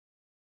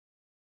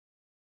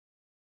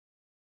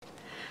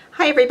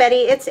Hi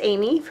everybody, it's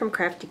Amy from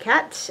Crafty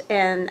Cat,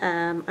 and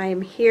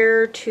I'm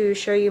here to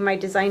show you my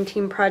design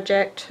team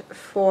project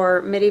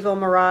for Medieval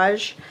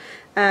Mirage.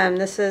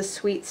 This is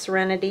Sweet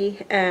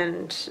Serenity,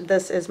 and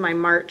this is my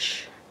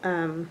March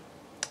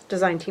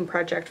design team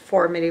project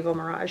for Medieval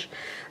Mirage.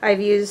 I've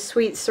used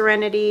Sweet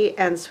Serenity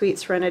and Sweet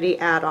Serenity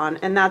Add On,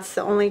 and that's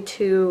the only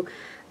two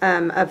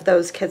of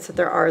those kits that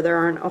there are. There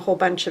aren't a whole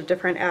bunch of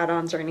different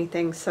add-ons or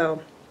anything,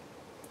 so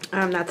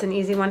that's an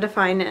easy one to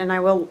find, and I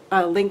will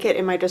link it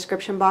in my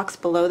description box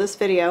below this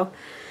video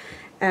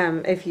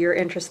if you're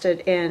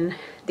interested in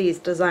these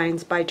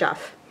designs by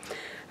Jeff.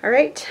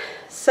 Alright,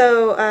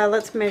 so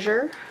let's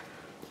measure.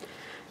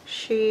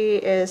 She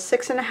is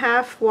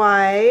 6.5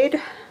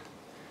 wide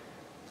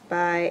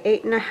by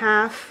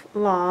 8.5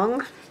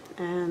 long,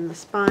 and the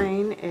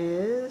spine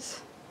is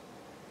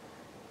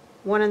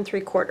 1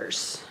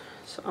 3/4,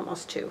 so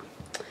almost 2.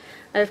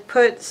 I've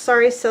put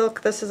sari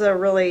silk. This is a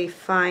really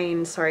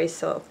fine sari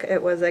silk.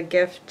 It was a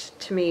gift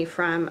to me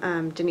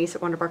from Denise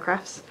at Wondubar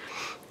Crafts,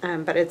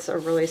 but it's a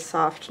really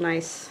soft,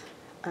 nice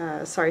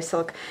sari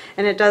silk.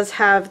 And it does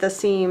have the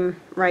seam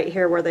right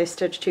here where they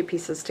stitch two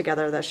pieces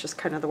together. That's just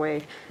kind of the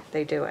way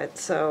they do it.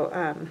 So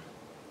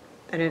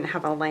I didn't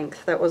have a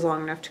length that was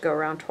long enough to go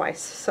around twice.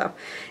 So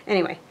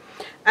anyway.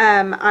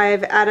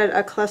 I've added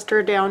a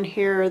cluster down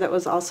here that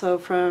was also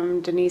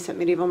from Denise at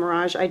Medieval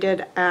Mirage. I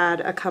did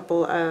add a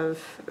couple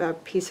of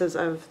pieces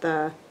of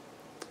the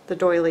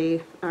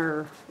doily,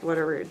 or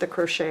whatever, the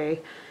crochet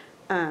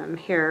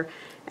here,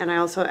 and I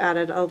also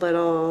added a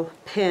little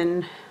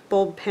pin,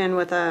 bulb pin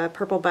with a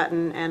purple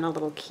button and a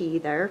little key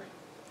there.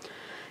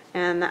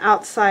 And the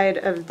outside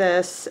of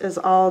this is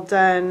all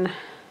done.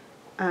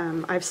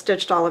 I've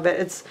stitched all of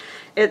it.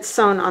 It's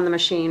sewn on the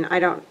machine. I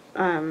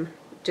don't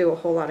do a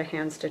whole lot of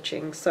hand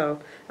stitching, so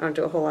I don't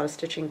do a whole lot of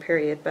stitching,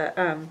 period, but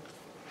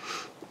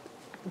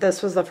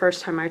this was the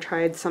first time I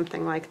tried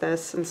something like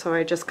this, and so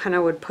I just kind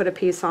of would put a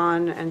piece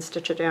on and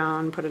stitch it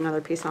down, put another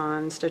piece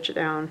on, stitch it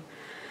down.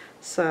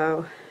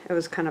 So it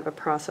was kind of a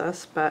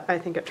process, but I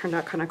think it turned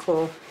out kind of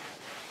cool.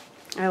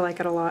 I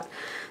like it a lot.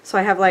 So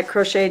I have like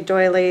crocheted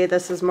doily.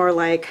 This is more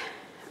like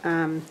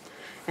an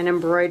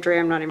embroidery.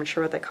 I'm not even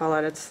sure what they call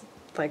it. It's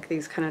like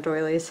these kind of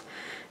doilies.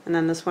 And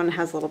then this one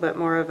has a little bit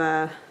more of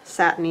a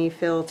satiny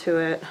feel to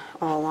it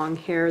all along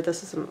here.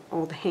 This is an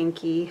old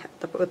hanky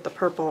with the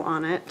purple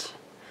on it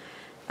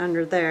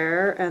under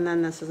there. And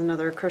then this is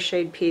another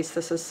crocheted piece.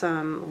 This is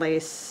some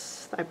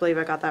lace. I believe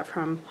I got that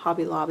from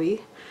Hobby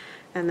Lobby.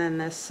 And then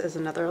this is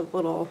another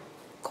little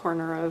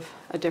corner of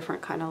a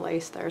different kind of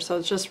lace there. So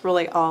it's just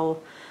really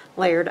all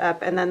layered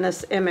up. And then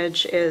this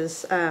image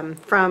is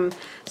from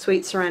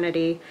Sweet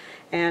Serenity,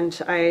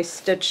 and I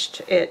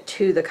stitched it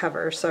to the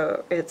cover,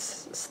 so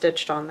it's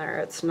stitched on there.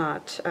 It's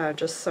not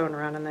just sewn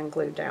around and then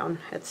glued down.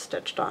 It's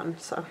stitched on.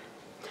 So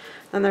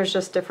then there's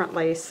just different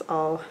lace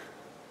all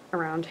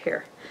around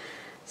here.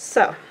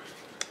 So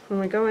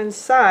when we go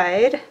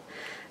inside,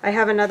 I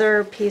have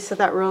another piece of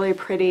that really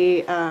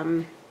pretty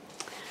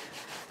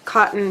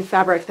cotton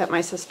fabric that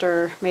my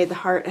sister made the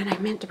heart, and I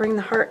meant to bring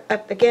the heart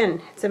up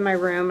again. It's in my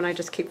room and I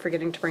just keep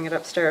forgetting to bring it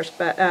upstairs,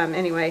 but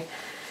anyway,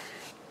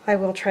 I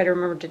will try to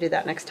remember to do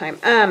that next time.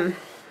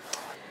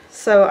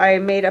 So I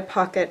made a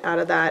pocket out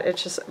of that.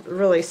 It's just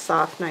really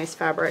soft, nice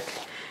fabric.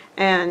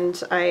 And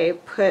I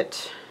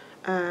put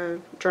a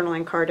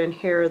journaling card in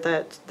here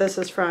that this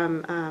is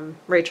from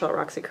Rachel at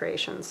Roxy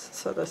Creations.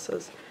 So this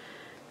is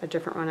a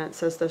different one. It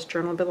says this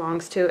journal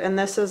belongs to, and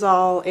this is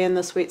all in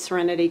the Sweet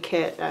Serenity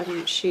kit.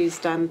 She's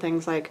done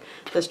things like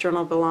this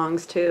journal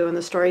belongs to and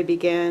the story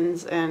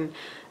begins, and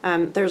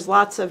there's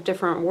lots of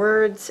different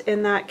words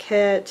in that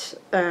kit.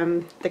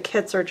 The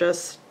kits are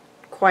just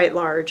quite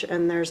large,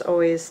 and there's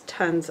always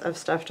tons of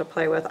stuff to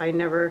play with. I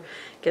never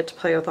get to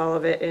play with all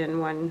of it in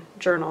one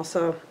journal,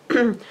 so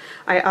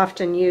I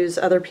often use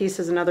other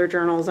pieces in other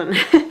journals, and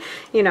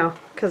you know,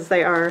 because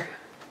they are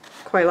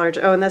quite large.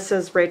 Oh, and this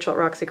is Rachel at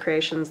Roxy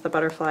Creations, the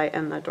butterfly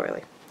and the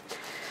doily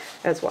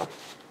as well.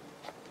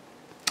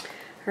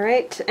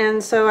 Alright,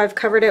 and so I've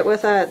covered it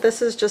with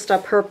this is just a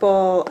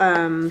purple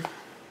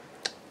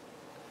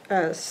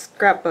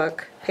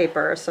scrapbook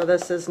paper, so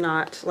this is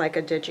not like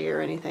a digi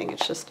or anything.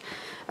 It's just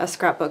a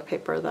scrapbook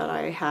paper that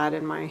I had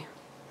in my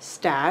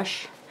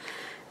stash.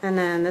 And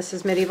then this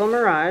is Medieval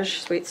Mirage,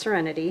 Sweet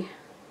Serenity.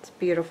 It's a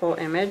beautiful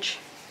image.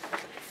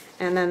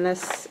 And then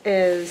this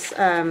is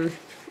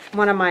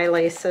one of my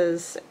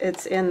laces.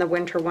 It's in the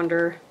Winter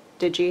Wonder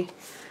Digi.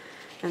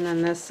 And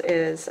then this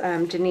is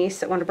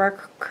Denise at Wondubar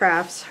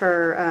Crafts,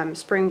 her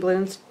Spring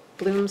Blooms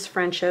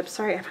Friendship.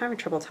 Sorry, I'm having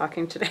trouble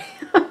talking today.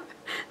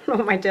 I don't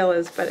know what my deal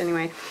is, but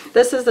anyway.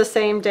 This is the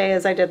same day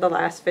as I did the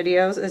last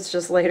videos. It's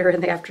just later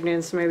in the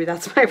afternoon, so maybe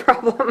that's my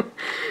problem.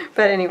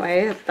 But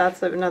anyway,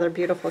 that's another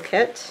beautiful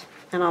kit,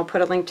 and I'll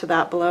put a link to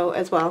that below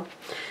as well.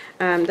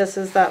 This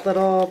is that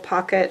little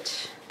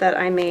pocket that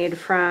I made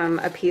from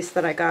a piece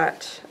that I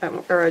got,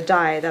 or a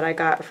die that I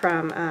got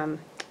from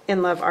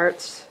In Love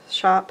Arts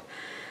shop.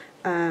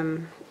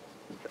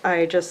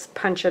 I just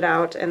punch it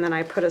out and then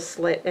I put a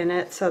slit in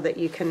it so that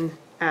you can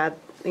add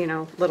you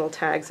know, little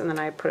tags, and then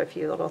I put a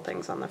few little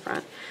things on the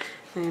front.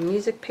 And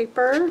music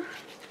paper,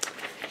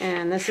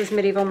 and this is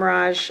Medieval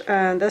Mirage.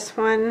 This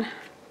one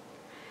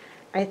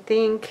I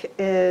think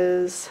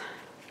is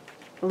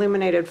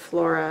Illuminated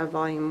Flora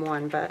Volume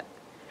 1, but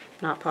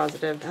not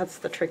positive. That's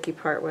the tricky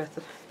part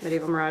with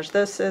Medieval Mirage.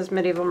 This is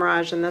Medieval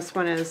Mirage, and this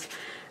one is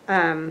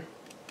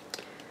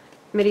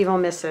Medieval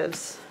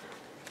Missives.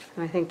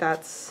 And I think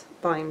that's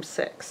Volume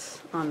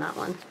 6 on that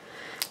one.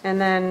 And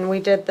then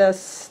we did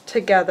this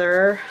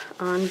together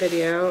on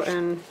video,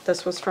 and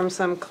this was from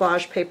some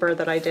collage paper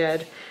that I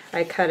did.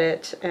 I cut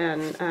it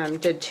and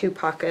did 2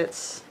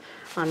 pockets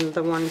on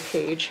the one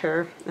page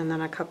here, and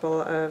then a couple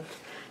of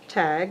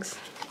tags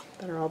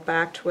that are all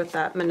backed with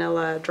that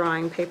Manilla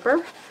drawing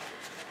paper.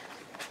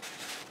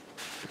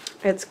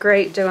 It's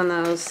great doing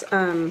those,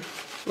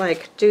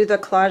 like do the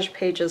collage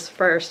pages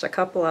first, a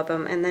couple of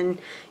them, and then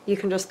you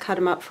can just cut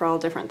them up for all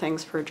different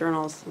things for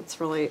journals.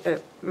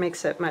 It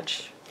makes it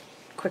much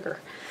quicker.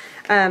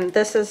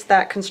 This is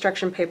that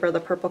construction paper, the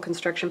purple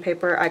construction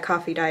paper. I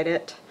coffee dyed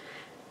it,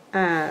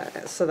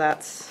 so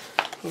that's,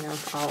 you know,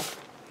 all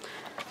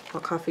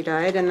coffee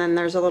dyed. And then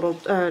there's a little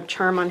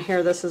charm on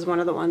here. This is one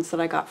of the ones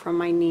that I got from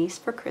my niece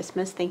for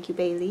Christmas. Thank you,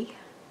 Bailey.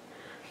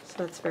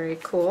 So that's very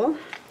cool.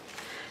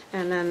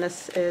 And then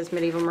this is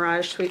Medieval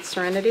Mirage Sweet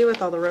Serenity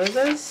with all the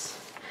roses.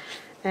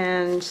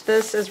 And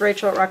this is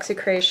Rachel at Roxy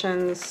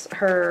Creations,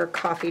 her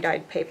coffee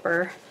dyed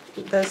paper.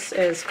 This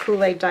is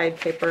Kool-Aid dyed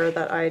paper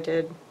that I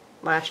did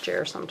last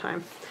year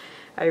sometime.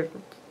 I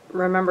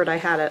remembered I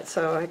had it,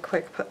 so I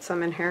quick put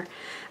some in here.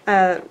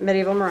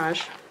 Medieval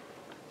Mirage,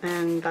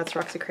 and that's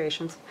Roxy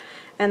Creations.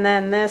 And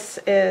then this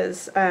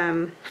is,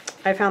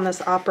 I found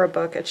this opera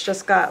book. It's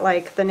just got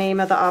like the name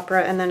of the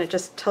opera, and then it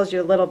just tells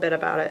you a little bit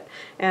about it.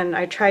 And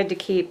I tried to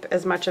keep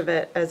as much of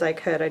it as I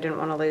could. I didn't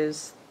want to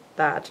lose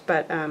that,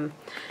 but and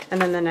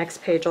then the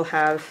next page will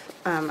have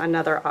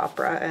another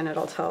opera, and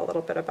it'll tell a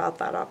little bit about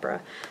that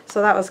opera.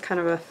 So that was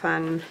kind of a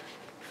fun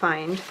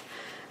find.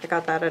 I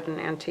got that at an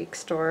antique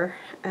store.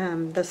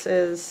 This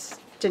is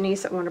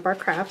Denise at Wondubar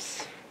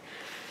Crafts,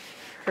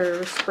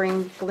 her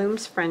Spring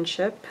Blooms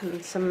Friendship,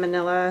 and some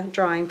Manilla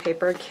drawing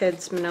paper,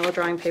 kids Manilla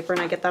drawing paper,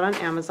 and I get that on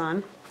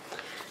Amazon.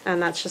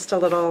 And that's just a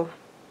little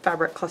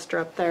fabric cluster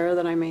up there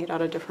that I made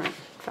out of different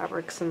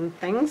fabrics and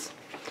things.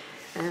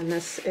 And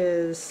this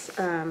is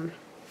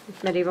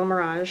Medieval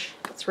Mirage.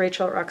 It's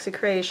Rachel at Roxy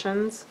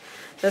Creations.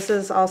 This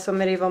is also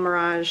Medieval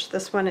Mirage.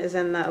 This one is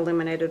in the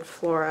Illuminated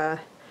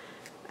Flora,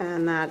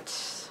 and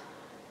that's,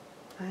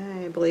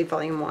 I believe,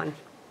 Volume 1.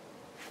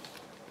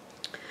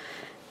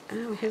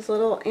 Oh, his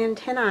little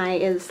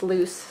antennae is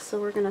loose, so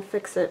we're going to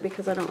fix it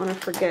because I don't want to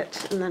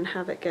forget and then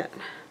have it get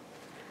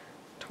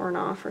torn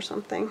off or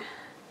something.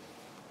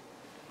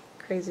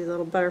 Crazy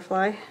little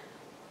butterfly.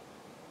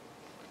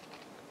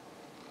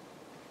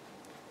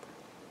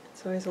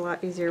 It's always a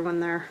lot easier when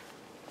they're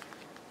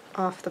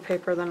off the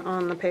paper than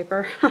on the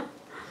paper.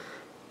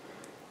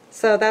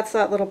 So that's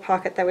that little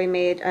pocket that we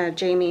made.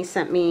 Jamie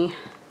sent me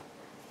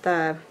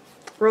the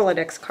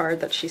Rolodex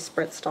card that she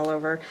spritzed all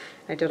over.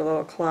 I did a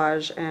little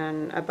collage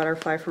and a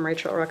butterfly from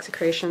Rachel at Roxy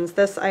Creations.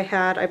 This I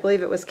had, I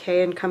believe it was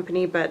K &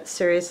 Company, but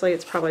seriously,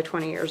 it's probably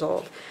 20 years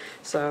old.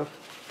 So,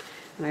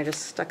 and I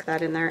just stuck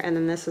that in there. And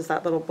then this is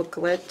that little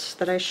booklet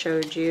that I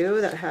showed you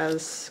that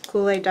has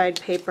Kool-Aid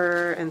dyed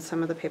paper and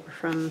some of the paper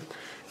from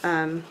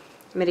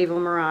Medieval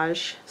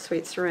Mirage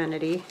Sweet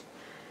Serenity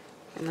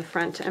in the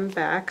front and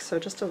back. So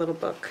just a little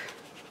book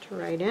to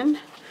write in.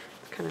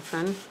 Kind of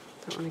fun.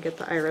 Don't want to get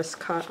the iris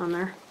caught on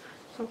there.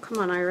 Oh, come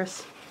on,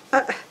 Iris.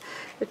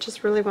 It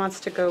just really wants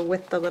to go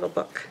with the little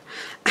book.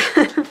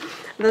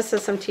 This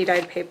is some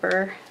tea-dyed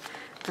paper.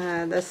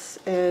 This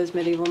is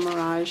Medieval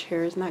Mirage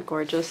here. Isn't that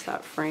gorgeous,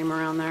 that frame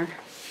around there?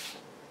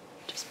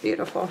 Just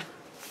beautiful.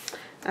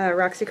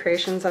 Roxy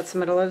Creations, that's the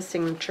middle of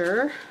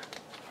signature.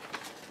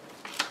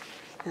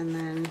 And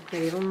then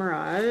Medieval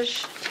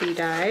Mirage,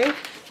 tea-dye.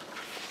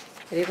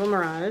 Medieval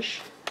Mirage,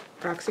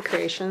 Roxy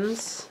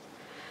Creations,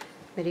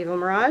 Medieval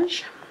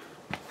Mirage.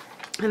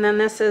 And then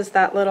this is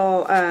that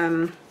little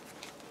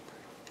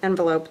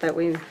envelope that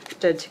we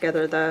did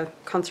together, the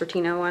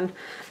concertina one.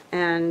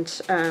 And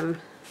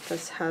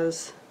this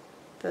has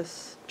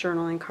this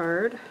journaling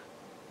card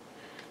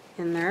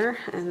in there.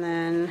 And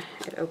then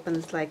it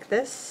opens like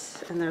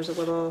this. And there's a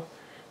little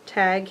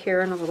tag here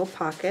and a little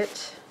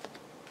pocket.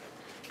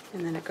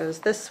 And then it goes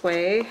this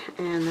way.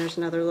 And there's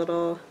another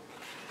little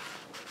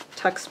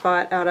tuck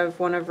spot out of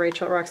one of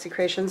Rachel at Roxy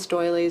Creations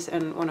doilies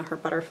and one of her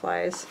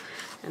butterflies.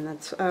 And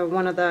that's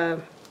one of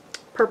the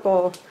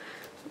purple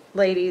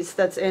ladies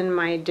that's in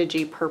my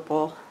Digi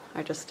Purple.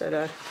 I just did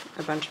a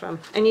bunch of them.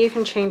 And you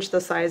can change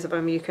the size of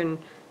them. You can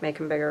make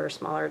them bigger or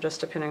smaller, just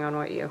depending on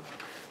what you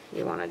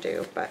want to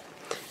do. But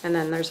and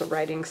then there's a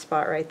writing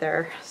spot right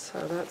there.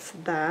 So that's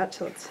that.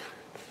 So let's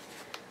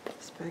put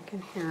this back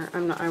in here.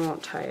 I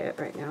won't tie it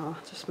right now.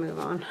 I'll just move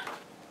on.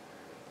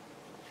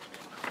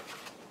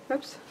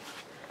 Oops.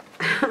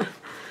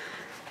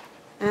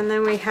 And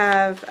then we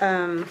have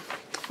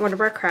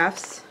Wondubar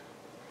Crafts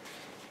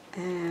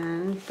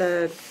and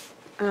the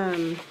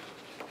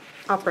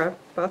opera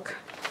book.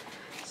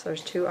 So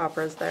there's 2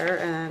 operas there,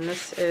 and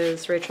this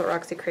is Rachel at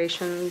Roxy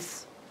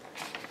Creations.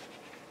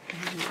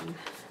 And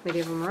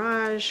Medieval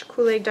Mirage,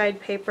 Kool-Aid dyed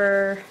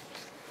paper.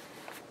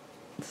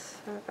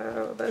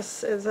 So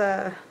this is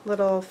a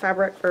little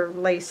fabric or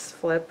lace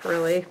flip,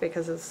 really,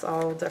 because it's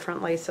all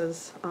different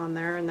laces on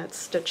there, and that's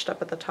stitched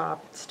up at the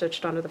top,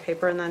 stitched onto the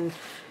paper, and then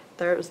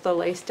there's the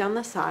lace down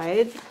the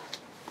side,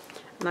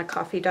 and the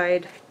coffee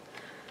dyed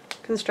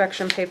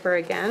construction paper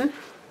again,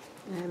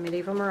 and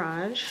Medieval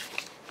Mirage.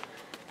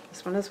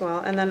 This one as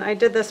well, and then I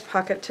did this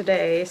pocket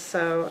today,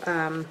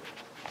 so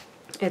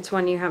it's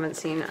one you haven't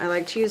seen. I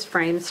like to use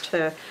frames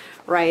to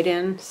write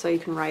in, so you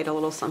can write a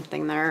little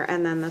something there.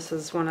 And then this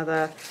is one of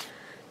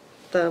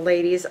the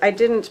ladies. I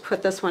didn't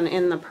put this one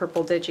in the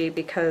purple digi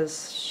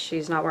because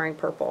she's not wearing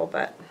purple,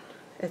 but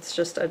it's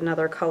just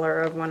another color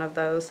of one of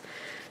those.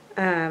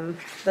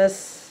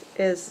 This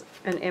is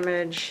an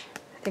image,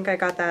 I think I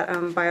got that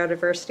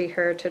Biodiversity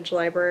Heritage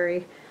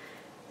Library.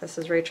 This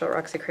is Rachel at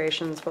Roxy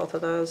Creations, both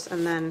of those.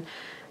 And then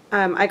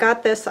I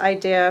got this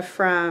idea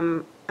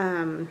from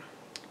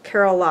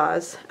Carol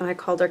Laws, and I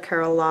called her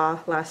Carol Law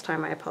last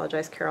time. I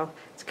apologize, Carol.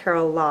 It's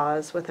Carol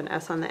Laws with an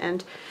S on the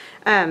end.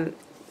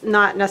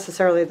 Not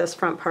necessarily this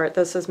front part.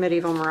 This is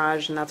Medieval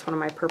Mirage, and that's one of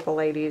my purple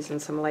ladies and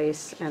some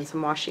lace and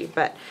some washi.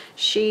 But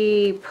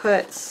she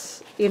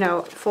puts, you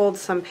know,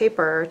 folds some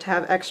paper to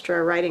have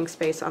extra writing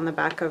space on the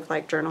back of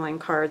like journaling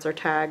cards or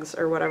tags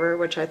or whatever,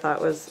 which I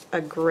thought was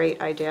a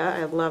great idea.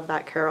 I love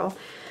that, Carol.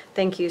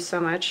 Thank you so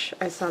much.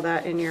 I saw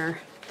that in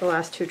the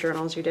last 2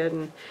 journals you did,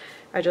 and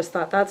I just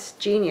thought that's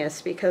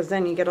genius because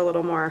then you get a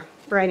little more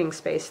writing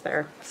space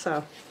there.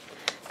 So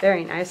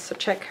very nice. So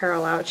check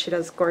Carol out. She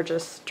does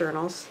gorgeous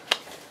journals.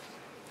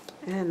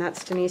 And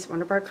that's Denise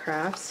Wondubar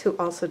Crafts, who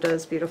also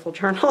does beautiful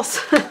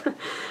journals.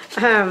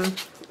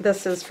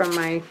 This is from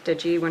my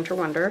Digi Winter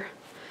Wonder.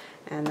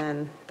 And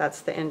then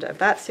that's the end of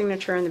that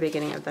signature and the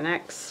beginning of the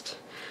next.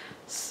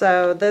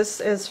 So this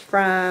is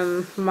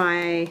from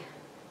my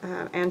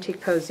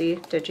Antique Posy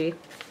Digi.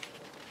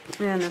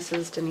 And this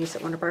is Denise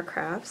at Wondubar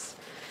Crafts.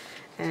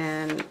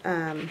 And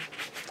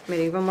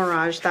Medieval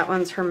Mirage, that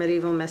one's her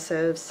Medieval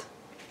Missives.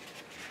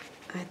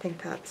 I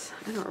think that's,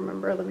 I don't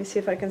remember, let me see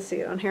if I can see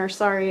it on here.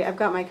 Sorry, I've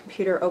got my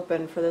computer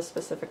open for this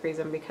specific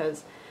reason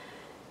because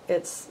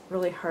it's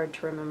really hard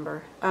to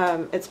remember.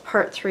 It's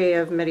part 3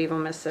 of Medieval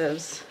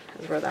Missives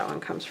is where that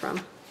one comes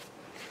from.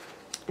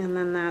 And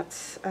then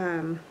that's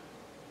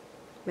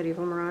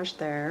Medieval Mirage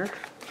there.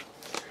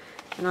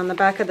 And on the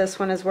back of this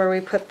one is where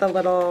we put the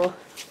little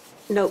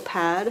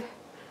notepad,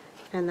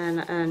 and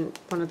then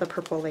one of the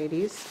purple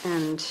ladies,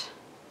 and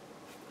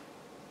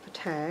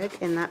tag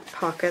in that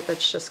pocket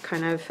that's just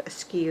kind of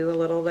askew a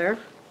little there.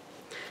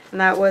 And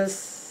that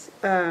was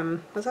that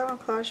on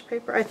collage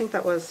paper? I think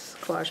that was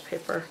collage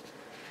paper.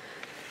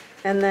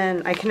 And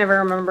then I can never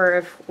remember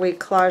if we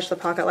collaged the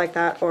pocket like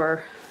that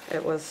or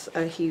it was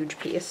a huge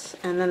piece.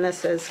 And then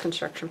this is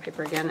construction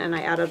paper again, and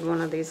I added one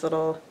of these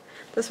little,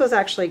 this was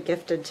actually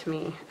gifted to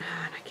me,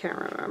 and I can't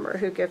remember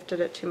who gifted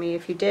it to me.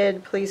 If you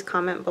did, please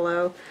comment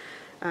below.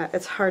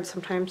 It's hard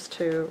sometimes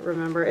to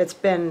remember. It's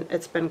been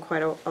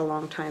quite a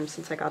long time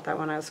since I got that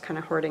one. I was kind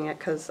of hoarding it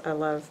because I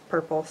love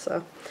purple,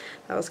 so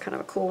that was kind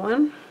of a cool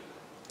one.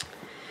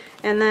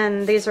 And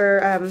then these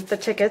are the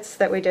tickets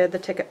that we did, the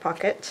ticket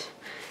pocket.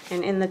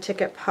 And in the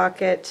ticket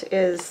pocket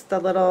is the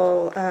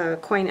little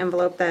coin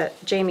envelope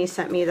that Jamie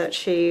sent me that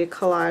she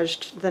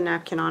collaged the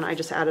napkin on. I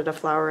just added a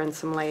flower and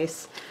some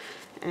lace.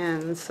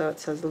 And so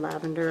it says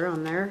lavender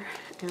on there.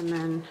 And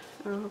then,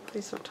 oh,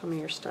 please don't tell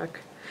me you're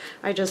stuck.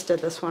 I just did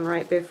this one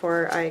right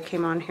before I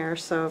came on here,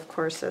 so of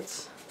course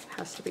it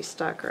has to be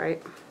stuck,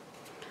 right?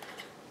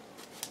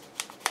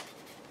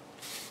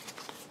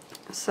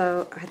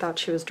 So I thought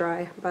she was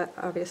dry, but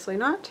obviously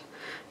not.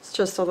 It's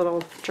just a little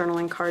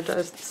journaling card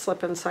to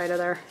slip inside of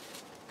there.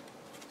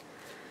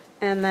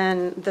 And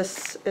then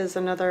this is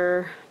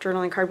another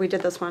journaling card. We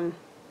did this one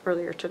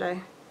earlier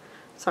today.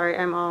 Sorry,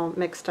 I'm all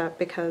mixed up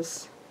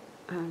because,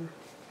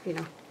 you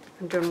know,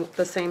 I'm doing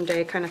the same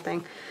day kind of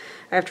thing.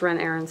 I have to run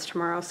errands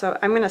tomorrow, so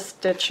I'm going to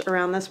stitch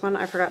around this one.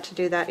 I forgot to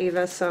do that,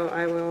 Eva, so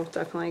I will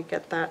definitely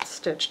get that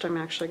stitched. I'm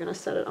actually going to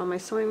set it on my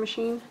sewing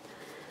machine,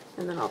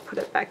 and then I'll put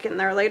it back in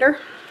there later.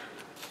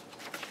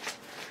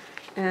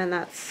 And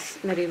that's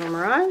Medieval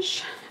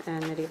Mirage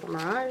and Medieval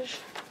Mirage.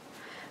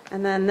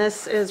 And then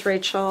this is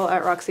Rachel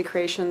at Roxy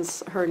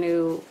Creations, her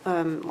new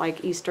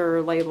like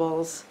Easter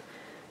labels.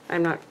 I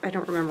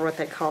don't remember what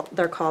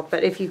they're called,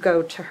 but if you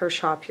go to her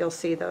shop, you'll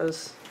see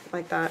those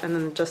like that, and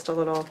then just a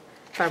little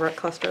fabric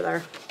cluster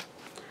there.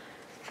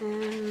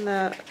 And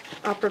the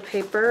opera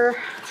paper.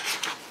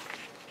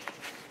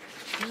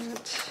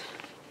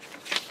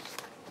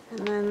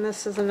 And then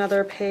this is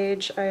another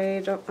page I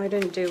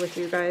didn't do with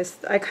you guys.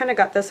 I kind of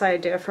got this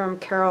idea from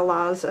Carol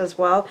Laws as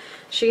well.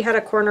 She had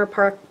a corner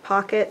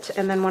pocket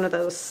and then one of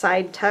those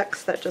side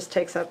tucks that just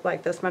takes up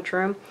like this much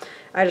room.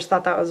 I just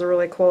thought that was a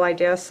really cool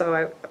idea,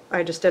 so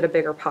I just did a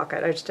bigger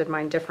pocket. I just did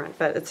mine different,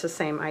 but it's the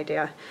same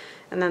idea.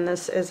 And then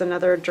this is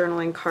another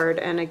journaling card,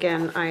 and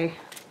again, my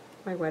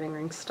wedding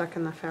ring's stuck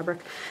in the fabric.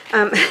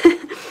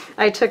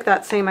 I took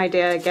that same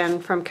idea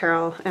again from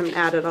Carol and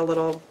added a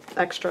little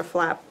extra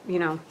flap, you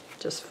know,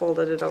 just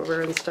folded it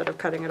over instead of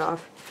cutting it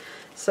off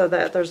so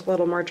that there's a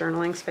little more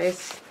journaling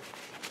space.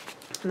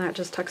 And that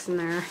just tucks in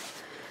there.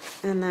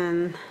 And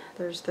then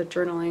there's the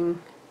journaling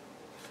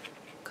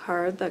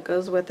card that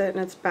goes with it,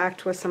 and it's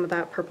backed with some of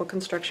that purple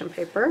construction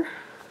paper.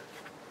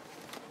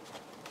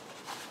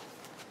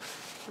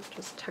 It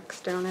just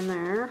tucks down in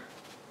there.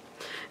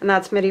 And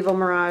that's Medieval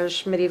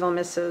Mirage, Medieval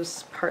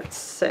Missives Part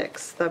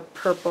 6, the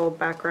purple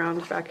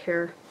background back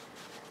here.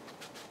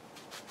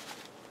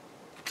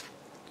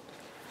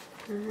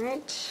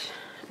 Alright,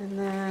 and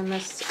then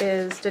this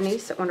is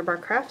Denise at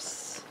Wondubar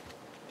Crafts,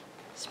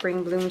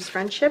 Spring Blooms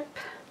Friendship.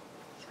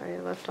 Sorry, I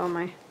left all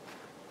my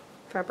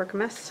fabric a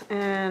mess.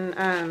 And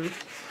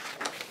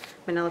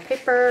Manilla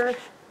paper,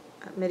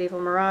 Medieval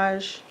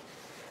Mirage,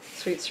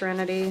 Sweet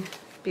Serenity,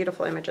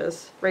 beautiful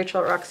images.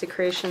 Rachel at Roxy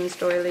Creations,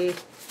 doily.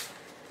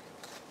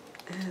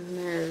 And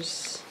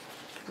there's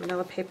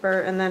Manilla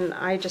paper, and then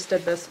I just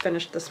did this,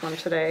 finished this one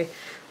today.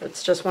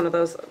 It's just one of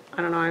those,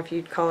 I don't know if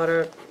you'd call it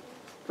a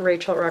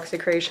Rachel at Roxy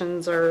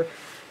Creations or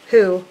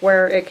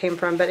where it came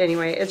from, but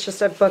anyway, it's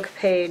just a book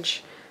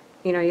page.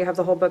 You know, you have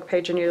the whole book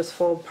page and you just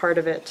fold part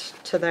of it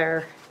to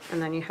there, and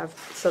then you have,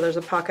 so there's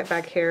a pocket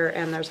back here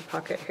and there's a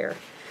pocket here.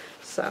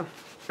 So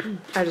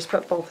I just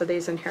put both of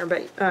these in here,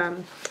 but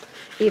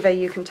Eva,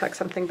 you can tuck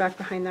something back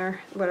behind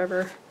there,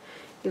 whatever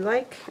you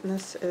like. And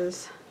this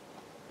is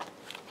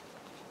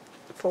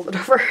folded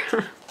over.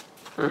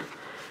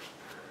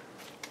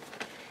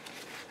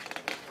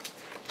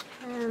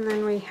 And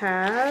then we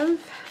have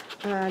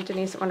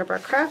Denise at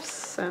Wondubar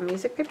Crafts,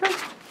 music paper,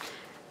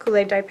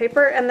 Kool-Aid dye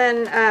paper, and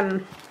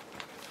then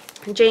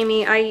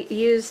Jamie, I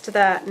used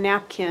that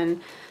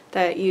napkin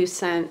that you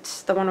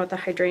sent, the one with the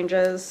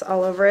hydrangeas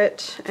all over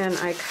it, and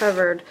I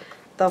covered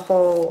the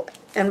whole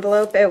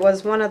envelope. It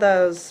was one of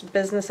those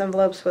business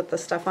envelopes with the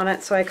stuff on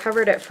it, so I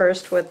covered it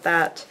first with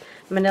that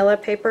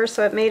Manilla paper,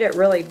 so it made it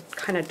really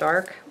kind of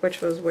dark, which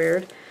was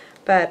weird,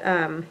 but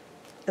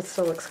it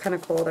still looks kind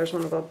of cool. There's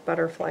one of the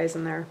butterflies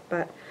in there,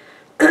 but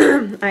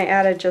I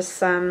added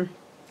just a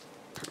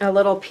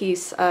little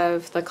piece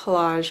of the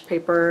collage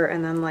paper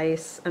and then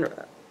lace and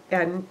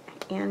an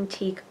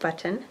antique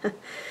button.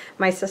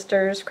 My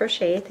sister's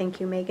crochet, thank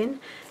you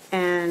Megan,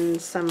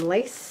 and some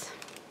lace,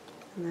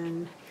 and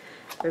then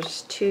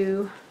there's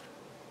 2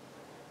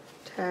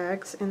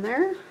 tags in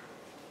there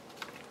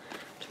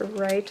to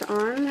write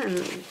on, and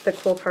the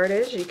cool part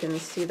is you can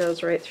see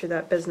those right through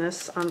that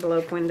business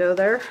envelope window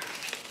there.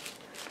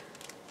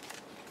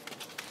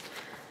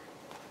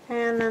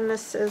 And then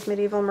this is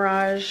Medieval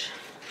Mirage,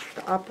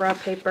 the opera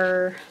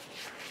paper,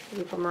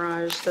 Medieval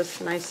Mirage,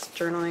 this nice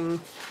journaling.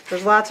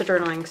 There's lots of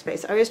journaling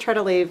space. I always try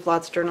to leave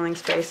lots of journaling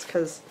space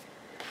because,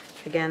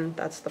 again,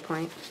 that's the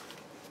point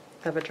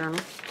of a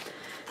journal.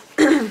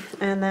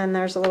 And then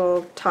there's a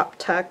little top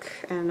tuck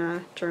and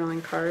a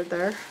journaling card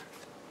there.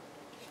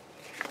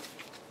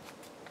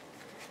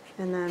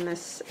 And then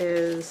this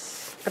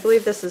is, I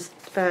believe this is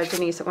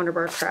Denise at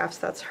Wondubar Crafts.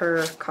 That's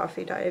her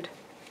coffee dyed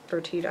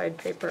or tea dyed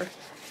paper.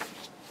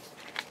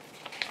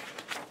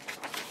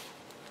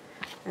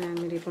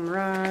 And Medieval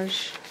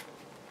Mirage,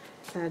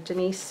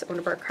 Denise at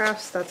Wondubar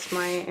Crafts, that's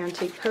my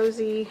antique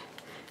posy,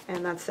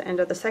 and that's the end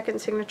of the second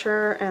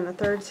signature and the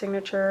third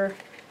signature.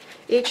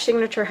 Each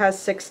signature has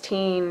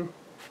 16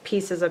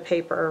 pieces of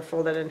paper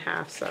folded in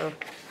half, so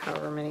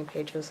however many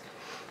pages.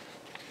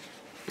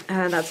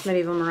 That's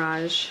Medieval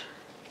Mirage.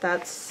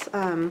 That's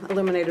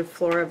Illuminated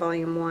Flora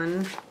Volume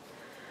 1,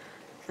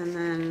 and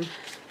then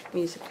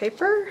music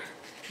paper,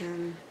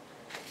 and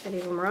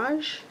Medieval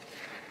Mirage.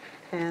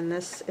 And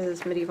this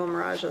is Medieval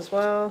Mirage as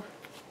well.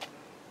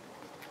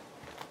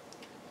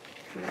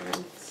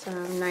 And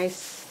some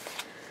nice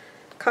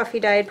coffee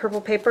dyed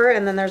purple paper,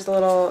 and then there's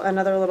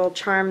another little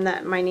charm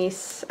that my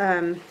niece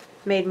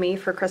made me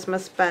for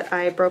Christmas, but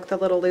I broke the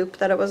little loop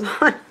that it was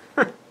on.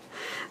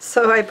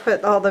 So I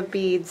put all the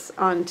beads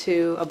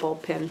onto a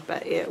bulb pin,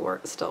 but it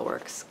still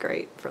works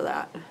great for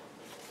that.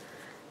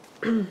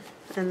 And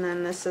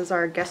then this is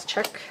our guest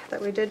check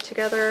that we did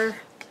together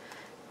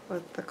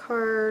with the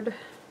card.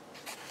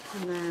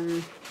 And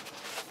then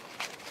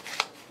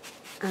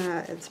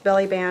it's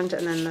belly band,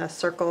 and then the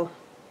circle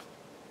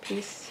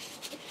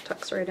piece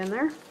tucks right in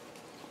there.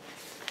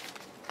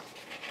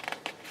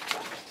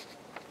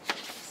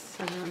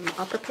 Some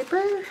opera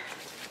paper,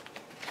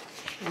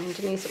 and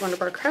Denise at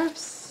Wondubar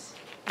Crafts,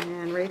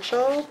 and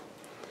Rachel,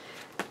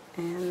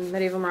 and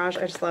Medieval Mirage.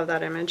 I just love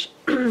that image.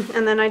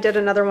 And then I did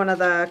another one of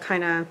the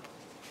kind of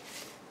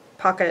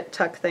pocket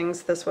tuck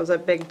things. This was a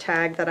big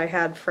tag that I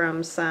had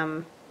from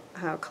some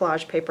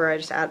collage paper. I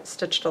just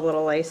stitched a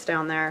little lace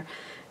down there,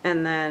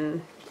 and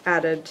then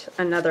added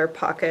another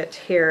pocket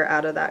here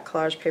out of that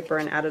collage paper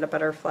and added a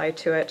butterfly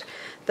to it.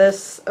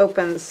 This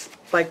opens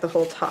like the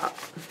whole top,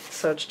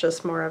 so it's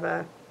just more of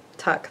a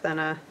tuck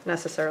than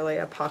necessarily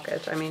a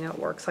pocket. I mean, it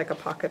works like a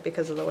pocket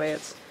because of the way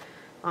it's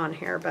on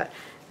here, but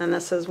then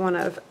this is one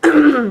of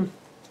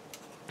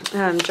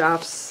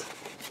Joff's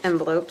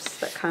envelopes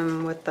that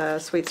come with the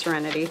Sweet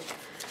Serenity.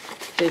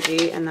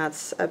 digi, and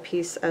that's a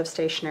piece of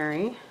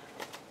stationery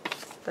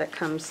that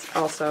comes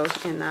also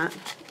in that.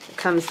 It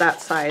comes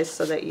that size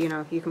so that, you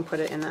know, you can put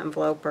it in the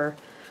envelope or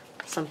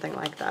something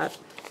like that.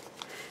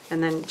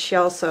 And then she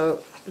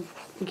also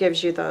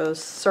gives you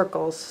those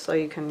circles so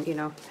you can, you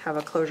know, have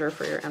a closure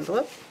for your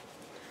envelope.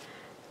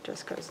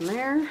 Just goes in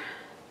there.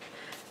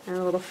 And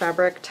a little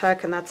fabric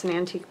tuck, and that's an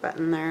antique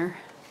button there.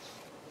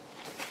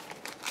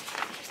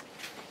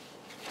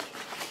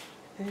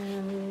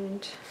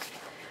 And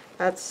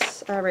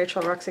that's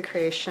Rachel Roxy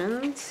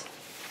Creations.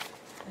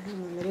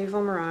 And the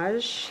Medieval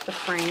Mirage, the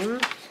frame.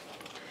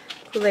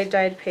 Kool-Aid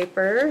dyed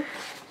paper.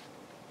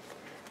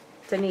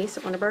 Denise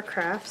at Wondubar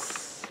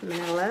Crafts.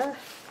 Manilla.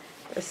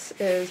 This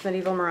is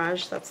Medieval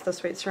Mirage, that's the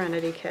Sweet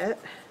Serenity kit.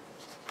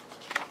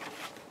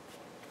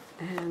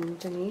 And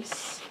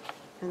Denise.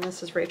 And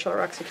this is Rachel at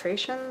Roxy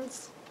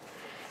Creations.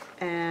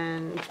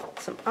 And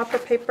some opera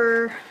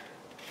paper.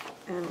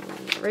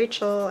 And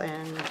Rachel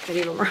and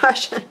Medieval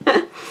Mirage.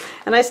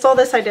 And I stole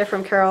this idea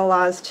from Carol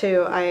Laws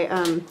too. I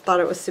thought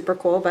it was super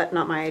cool, but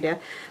not my idea.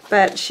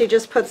 But she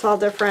just puts all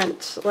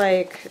different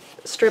like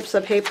strips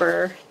of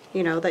paper,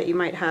 you know, that you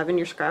might have in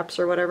your scraps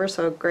or whatever.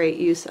 So great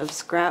use of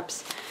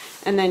scraps.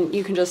 And then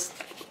you can just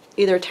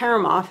either tear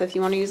them off if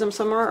you want to use them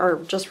somewhere,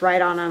 or just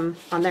write on them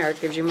on there.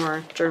 It gives you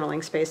more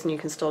journaling space, and you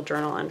can still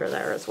journal under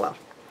there as well.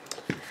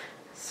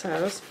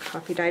 So some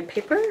coffee dyed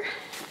paper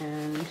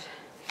and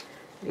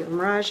Medieval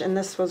Mirage, and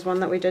this was one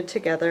that we did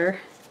together.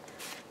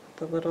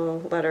 The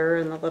little letter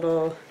and the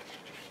little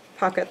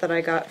pocket that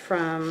I got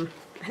from,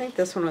 I think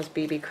this one was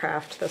BB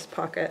Craft, this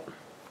pocket.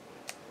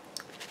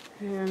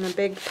 And a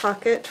big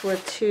pocket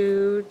with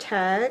 2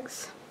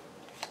 tags.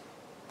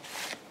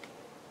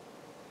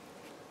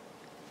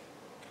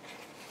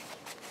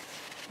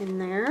 In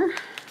there.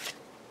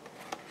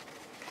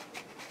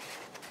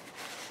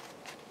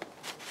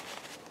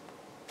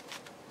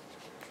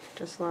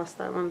 Just lost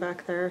that one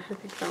back there. I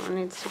think that one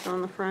needs to go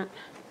on the front.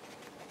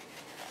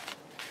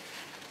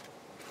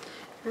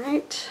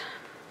 Alright.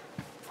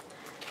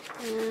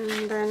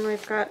 And then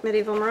we've got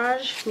Medieval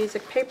Mirage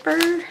music paper.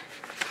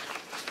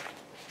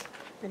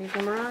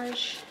 Medieval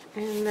Mirage.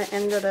 And the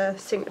end of the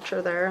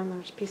signature there. And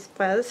there's a piece of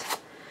fuzz.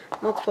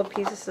 Multiple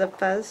pieces of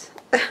fuzz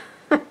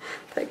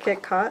that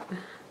get caught.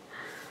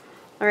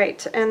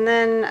 Alright, and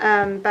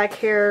then back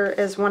here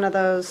is one of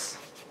those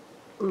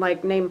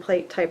like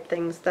nameplate type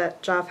things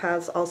that Joff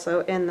has also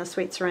in the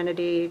Sweet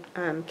Serenity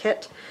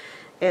kit.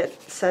 It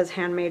says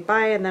handmade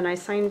by, and then I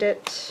signed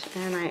it,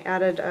 and I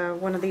added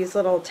one of these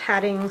little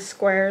tatting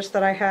squares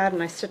that I had,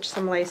 and I stitched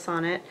some lace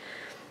on it.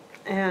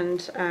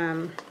 And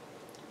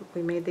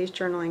we made these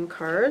journaling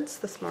cards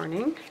this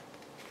morning,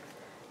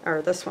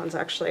 or this one's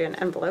actually an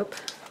envelope.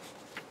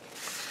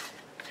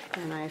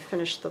 And I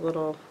finished the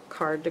little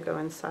card to go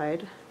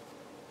inside.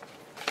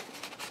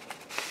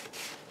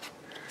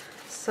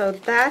 So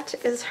that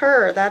is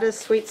her. That is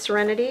Sweet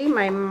Serenity,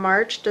 my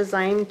March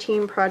design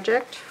team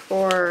project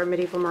for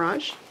Medieval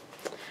Mirage.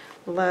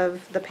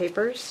 Love the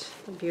papers.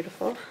 They're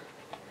beautiful.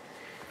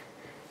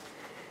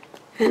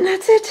 And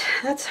that's it.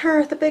 That's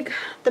her, the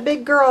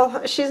big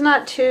girl. She's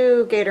not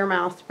too gator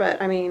mouthed,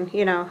 but I mean,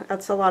 you know,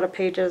 that's a lot of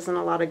pages and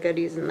a lot of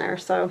goodies in there.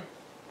 So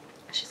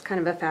she's kind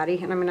of a fatty,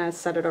 and I'm going to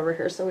set it over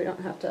here so we don't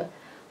have to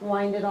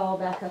wind it all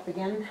back up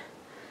again.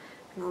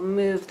 And I'll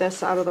move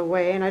this out of the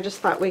way, and I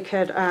just thought we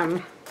could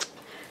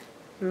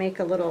make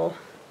a little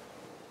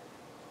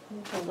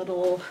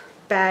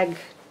bag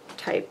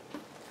type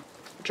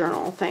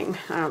journal thing.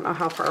 I don't know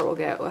how far we'll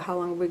get. How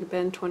long have we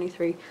been?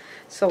 23.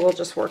 So we'll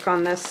just work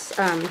on this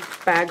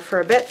bag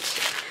for a bit.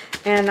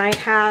 And I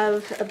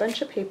have a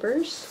bunch of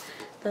papers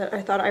that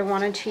I thought I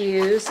wanted to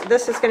use.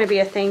 This is going to be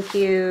a thank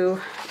you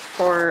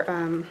for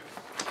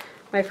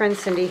my friend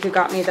Cindy, who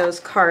got me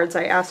those cards.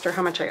 I asked her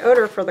how much I owed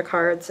her for the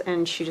cards,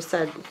 and she just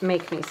said,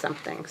 make me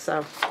something.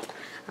 So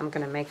I'm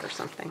going to make her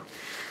something.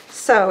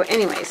 So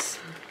anyways,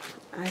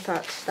 I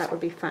thought that would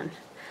be fun.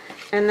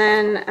 And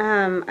then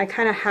I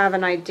kind of have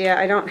an idea.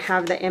 I don't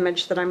have the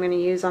image that I'm going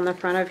to use on the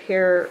front of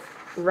here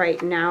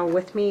right now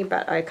with me,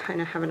 but I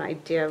kind of have an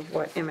idea of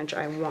what image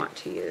I want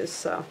to use.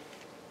 So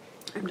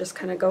I'm just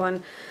kind of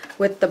going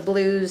with the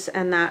blues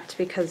and that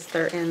because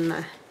they're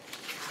in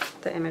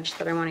the image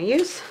that I want to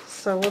use.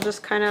 So we'll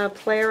just kind of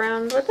play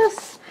around with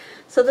this.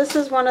 So this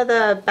is one of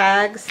the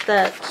bags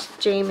that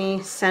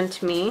Jamie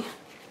sent me.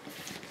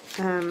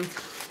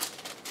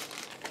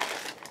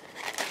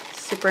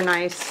 Super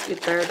nice.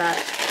 They're that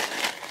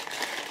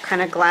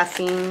kind of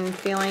glassine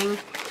feeling.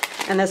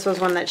 And this was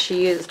one that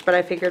she used, but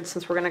I figured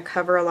since we're going to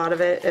cover a lot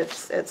of it,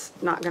 it's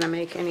not going to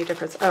make any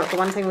difference. Oh, the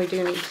one thing we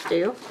do need to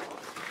do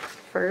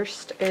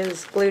first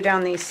is glue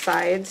down these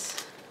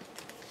sides.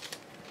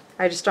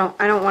 I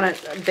don't want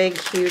it a big,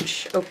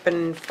 huge,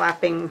 open,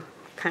 flapping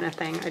kind of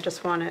thing. I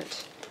just want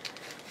it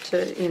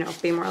to, you know,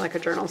 be more like a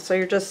journal. So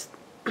you're just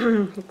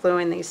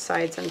gluing these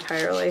sides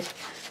entirely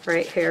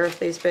right here,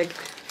 these big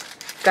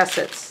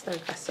gussets. They're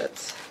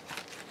gussets.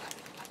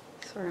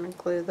 So we're going to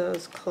glue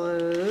those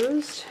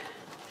closed.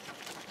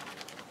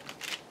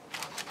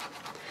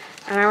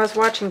 And I was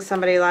watching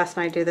somebody last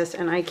night do this,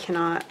 and I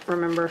cannot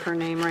remember her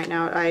name right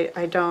now.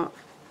 I don't,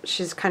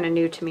 she's kind of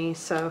new to me,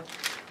 so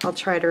I'll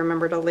try to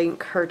remember to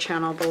link her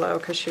channel below,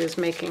 because she was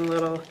making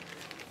little,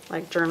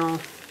 like, journal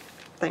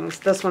things.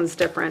 This one's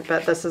different,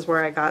 but this is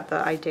where I got the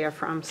idea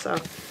from, so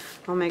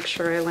I'll make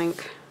sure I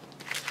link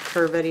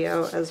her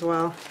video as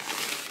well.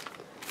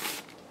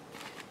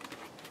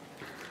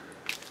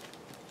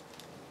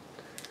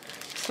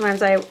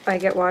 Sometimes I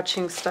get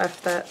watching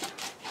stuff that,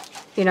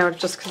 you know,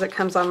 just because it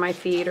comes on my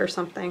feed or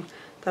something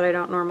that I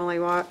don't normally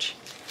watch.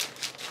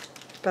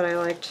 But I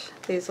liked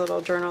these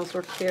little journals,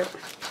 were cute.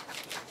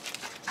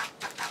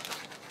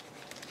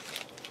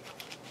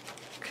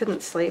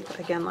 Couldn't sleep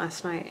again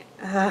last night.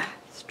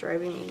 It's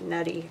driving me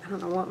nutty. I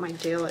don't know what my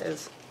deal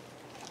is.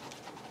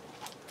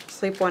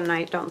 Sleep one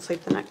night, don't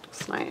sleep the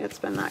next night. It's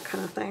been that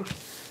kind of thing.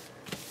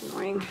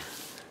 Annoying.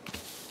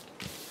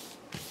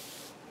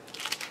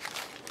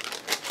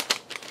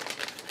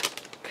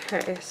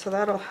 Okay, so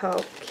that'll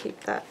help keep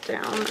that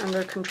down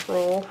under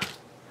control.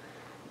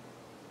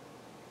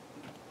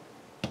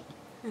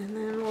 And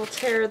then we'll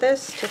tear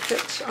this to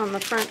fit on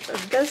the front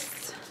of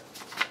this.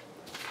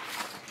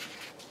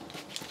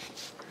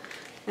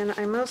 And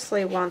I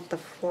mostly want the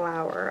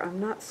flower. I'm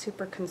not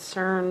super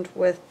concerned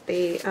with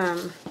the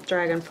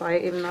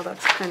dragonfly, even though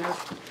that's kind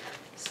of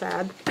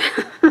sad.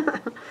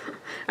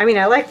 I mean,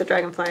 I like the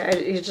dragonfly.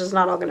 It's just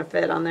not all going to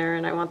fit on there,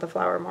 and I want the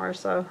flower more,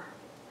 so.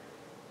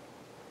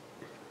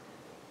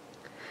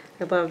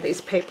 I love these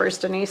papers,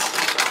 Denise.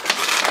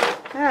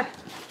 Ah.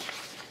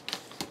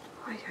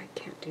 Why I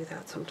can't do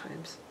that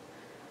sometimes.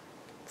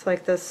 It's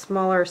like the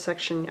smaller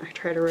section I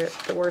try to rip,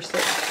 the worse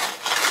it.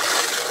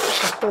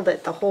 I hold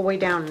it the whole way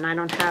down, and I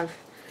don't have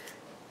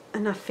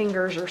enough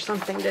fingers or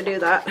something to do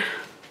that.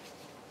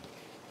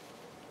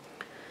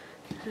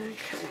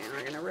 Okay, we're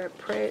going to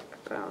rip right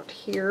about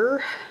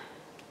here.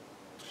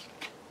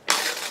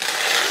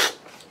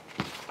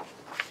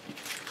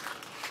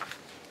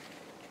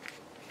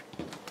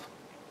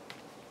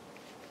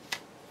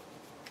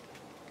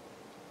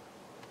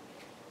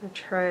 I'll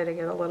try to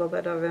get a little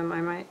bit of him. I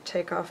might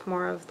take off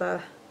more of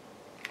the,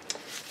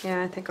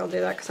 yeah, I think I'll do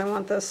that because I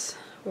want this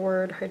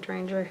word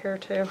hydrangea here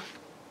too.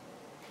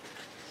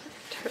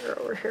 Tear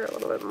over here a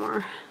little bit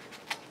more.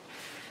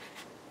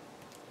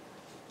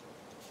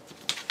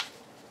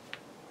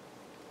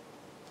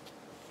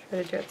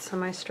 Try to do it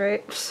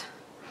semi-straight.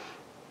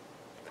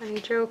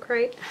 Funny joke,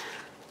 right?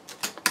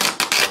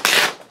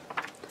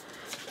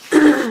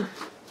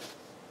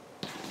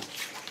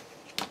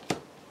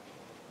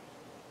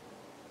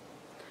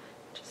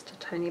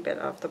 Tiny bit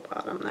off the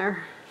bottom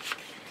there.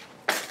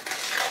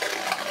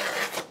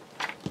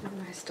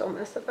 And I still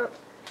mess it up.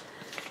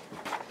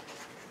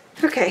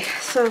 Okay,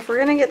 so if we're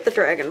gonna get the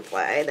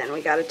dragonfly, then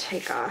we gotta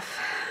take off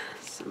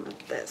some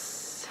of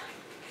this.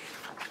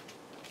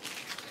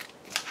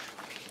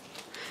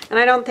 And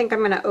I don't think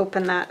I'm gonna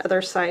open that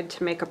other side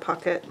to make a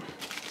pocket.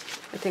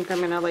 I think I'm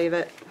gonna leave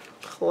it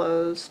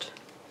closed.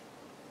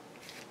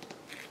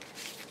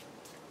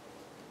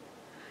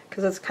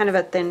 Because it's kind of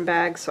a thin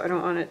bag, so I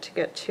don't want it to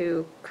get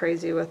too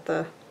crazy with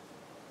the...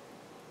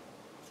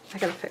 I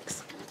gotta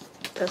fix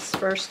this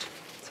first.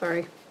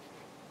 Sorry.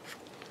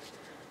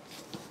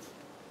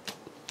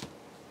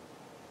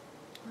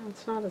 Well,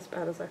 it's not as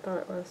bad as I thought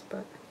it was,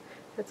 but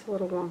it's a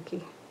little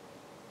wonky.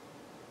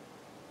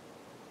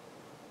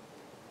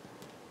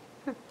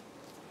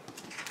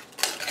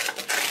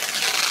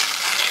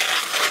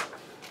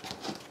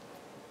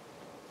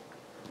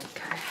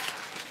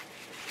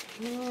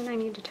 And I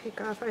need to take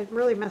off. I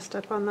really messed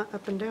up on the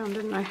up and down,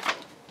 didn't I?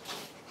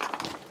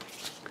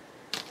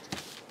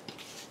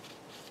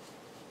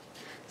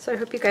 So I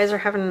hope you guys are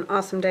having an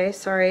awesome day.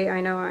 Sorry, I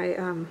know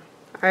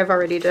I've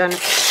already done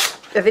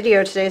a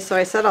video today, so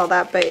I said all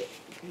that, but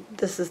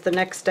this is the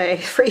next day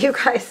for you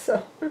guys,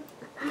 so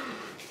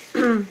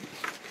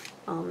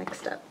all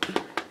mixed up.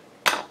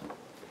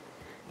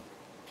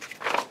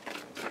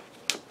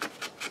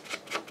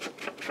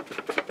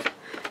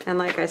 And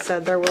like I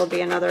said, there will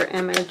be another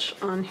image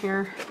on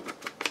here.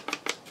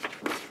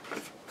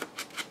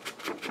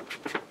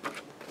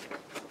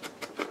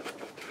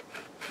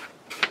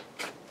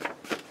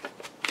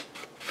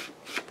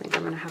 I think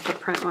I'm going to have to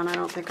print one. I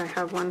don't think I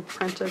have one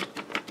printed.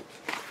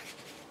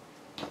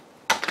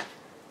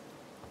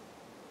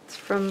 It's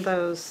from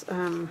those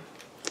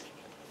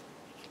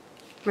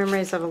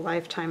Memories of a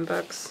Lifetime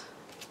books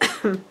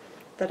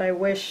that I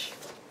wish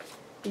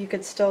you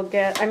could still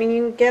get. I mean,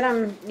 you can get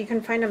them, you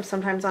can find them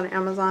sometimes on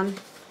Amazon,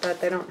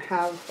 but they don't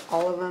have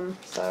all of them,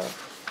 so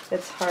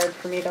it's hard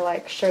for me to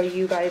like show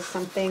you guys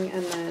something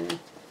and then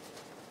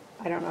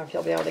I don't know if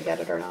you'll be able to get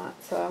it or not,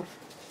 so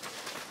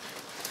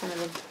kind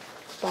of a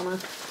bummer.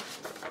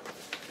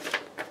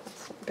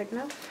 That's not big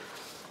enough.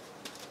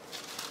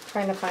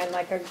 Trying to find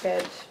like a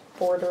good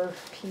border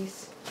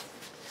piece.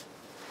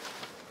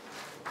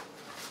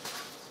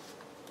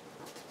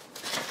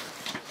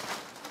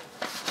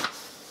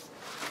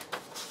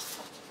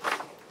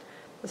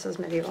 This is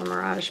Medieval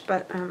Mirage,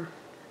 but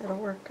it'll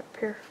work up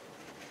here.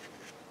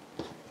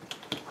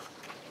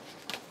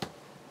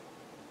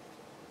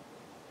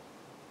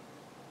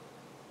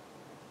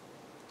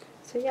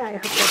 So yeah, I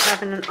hope you're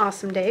having an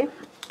awesome day.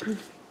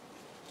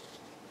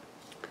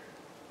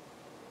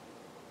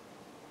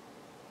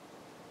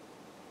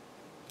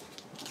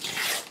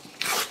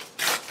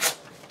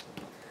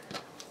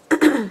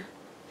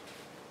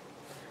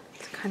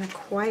 It's kind of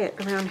quiet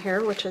around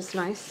here, which is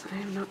nice. I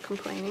am not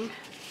complaining.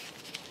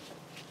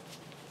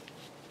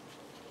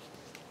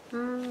 I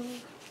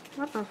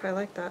don't know if I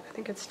like that. I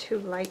think it's too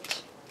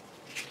light.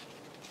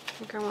 I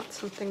think I want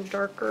something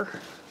darker.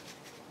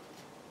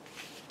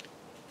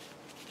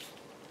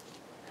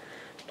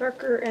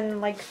 Darker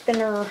and like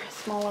thinner,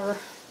 smaller.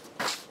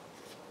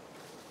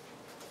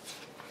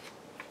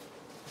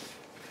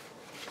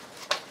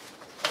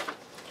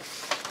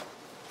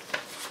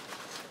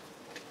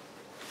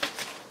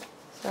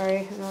 Sorry,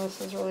 I know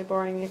this is really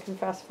boring. You can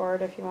fast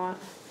forward if you want.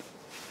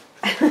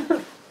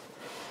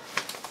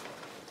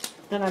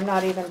 And I'm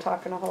not even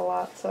talking a whole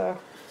lot, so.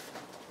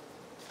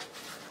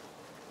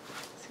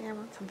 See, I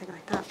want something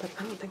like that, but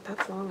I don't think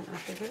that's long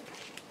enough, is it?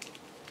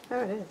 Oh,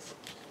 it is.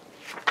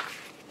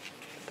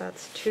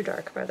 That's too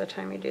dark by the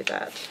time you do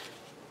that.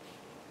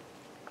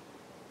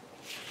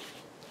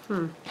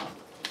 I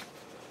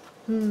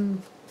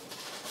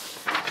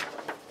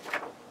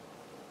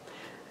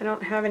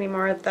don't have any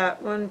more of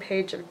that one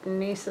page of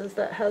Denise's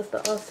that has the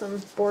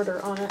awesome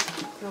border on it,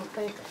 I don't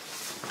think.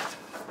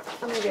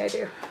 Oh, maybe I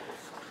do.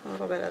 A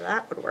little bit of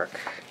that would work.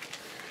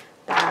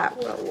 That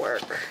will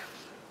work.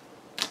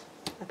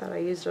 I thought I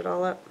used it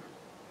all up.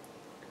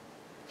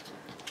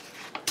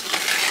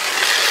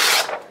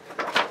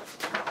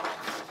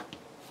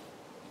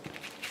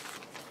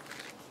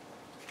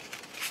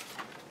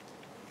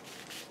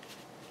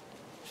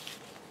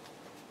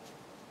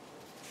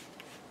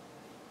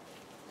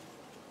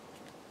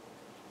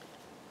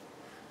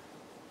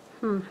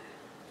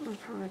 I'll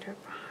probably do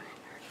it behind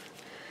her.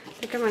 I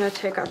think I'm going to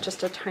take out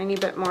just a tiny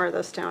bit more of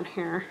this down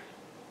here.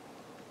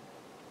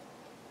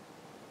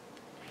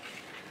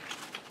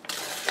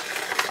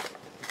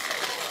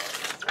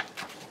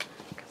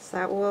 Because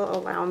that will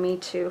allow me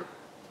to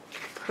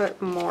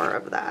put more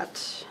of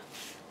that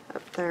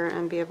up there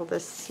and be able to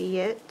see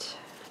it.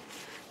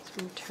 So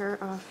I'm going to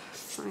tear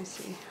off, let me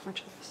see, how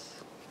much of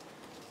this?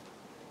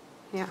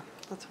 Yeah,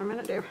 that's what I'm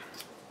going to do.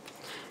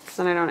 Because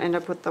then I don't end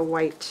up with the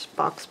white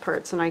box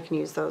parts, and I can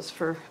use those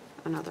for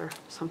another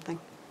something.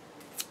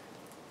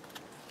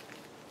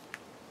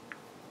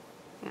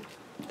 Yeah,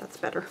 that's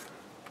better.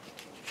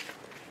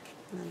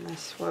 And then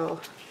this will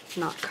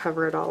not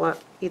cover it all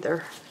up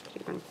either.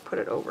 You can put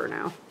it over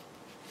now,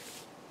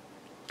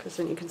 because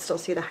then you can still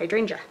see the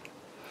hydrangea,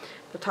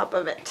 the top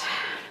of it.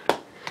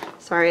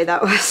 Sorry,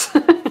 that was,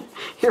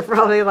 you're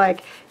probably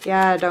like,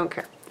 yeah, I don't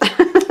care.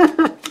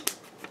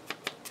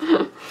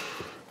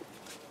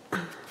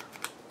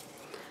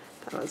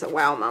 That was a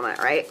wow moment,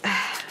 right?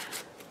 That's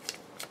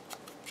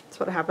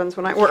what happens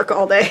when I work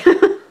all day.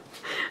 I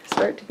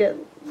start to get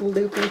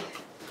loopy.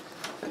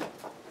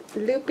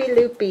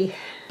 Loopy.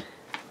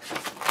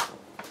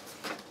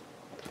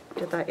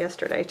 Did that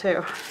yesterday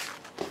too.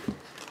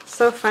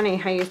 So funny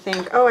how you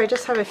think, oh, I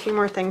just have a few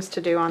more things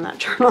to do on that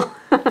journal.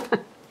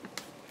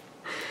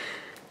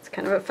 It's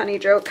kind of a funny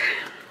joke.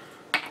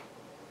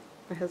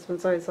 My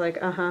husband's always like,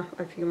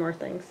 a few more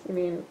things. You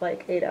mean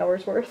like 8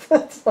 hours worth?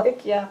 It's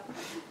like, yeah,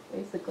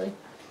 basically.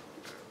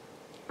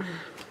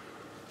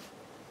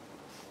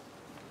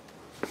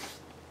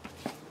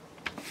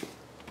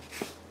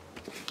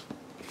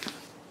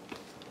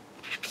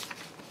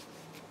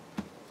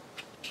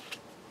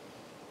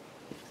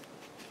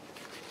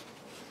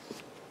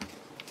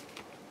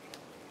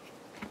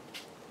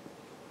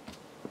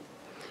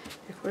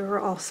 If we were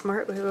all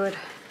smart, we would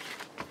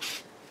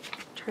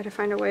try to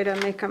find a way to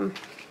make them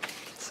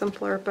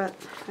simpler, but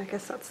I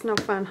guess that's no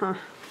fun, huh?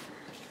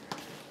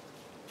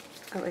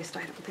 At least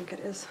I don't think it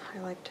is. I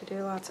like to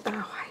do lots. Oh,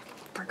 I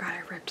forgot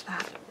I ripped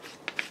that.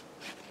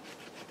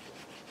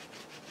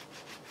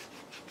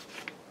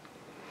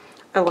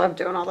 I love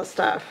doing all this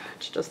stuff.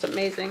 It's just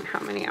amazing how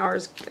many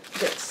hours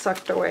get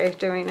sucked away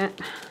doing it.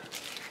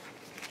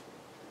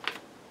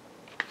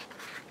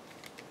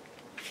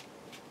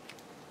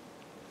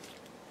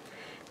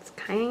 It's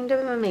kind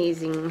of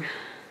amazing.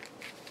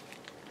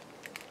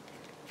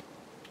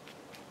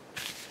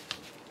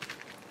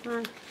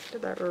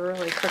 Did that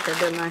really crooked,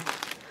 didn't I?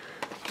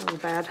 That was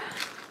bad.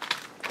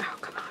 Oh,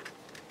 come on.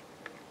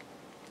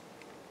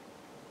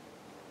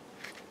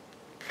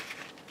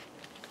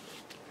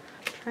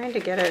 Trying to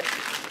get it.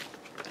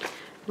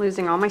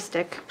 Losing all my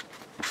stick.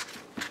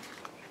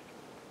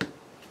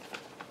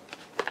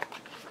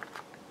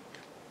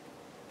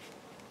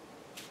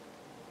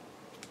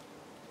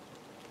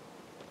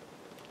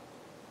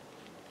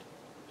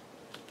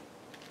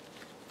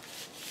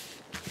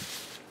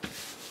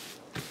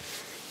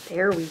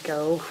 There we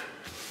go.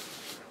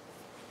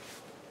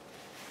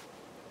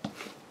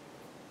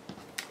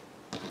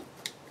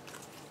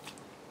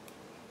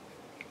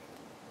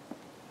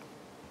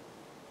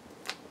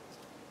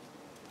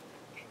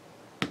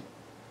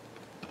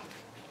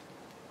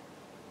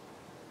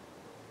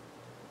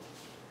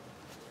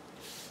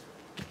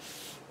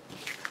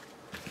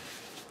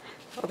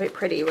 It'll be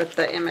pretty with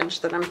the image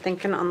that I'm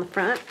thinking on the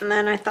front. And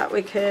then I thought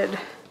we could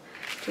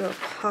do a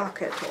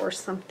pocket or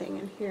something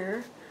in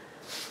here.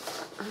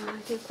 I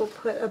think we'll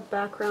put a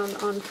background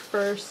on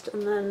first,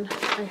 and then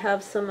I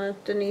have some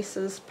of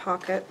Denise's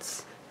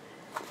pockets.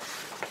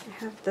 I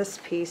have this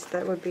piece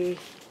that would be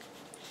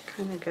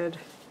kind of good.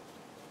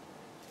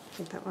 I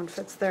think that one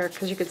fits there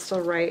because you could still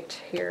write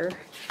here.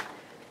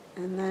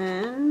 And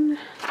then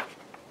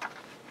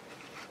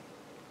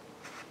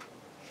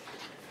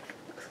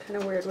looks kind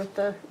of weird with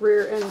the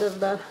rear end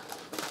of the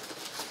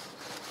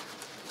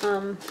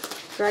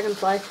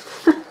dragonfly.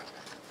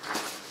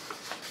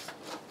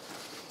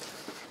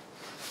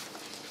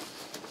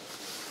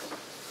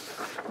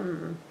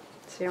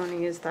 See, I want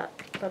to use that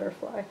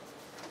butterfly.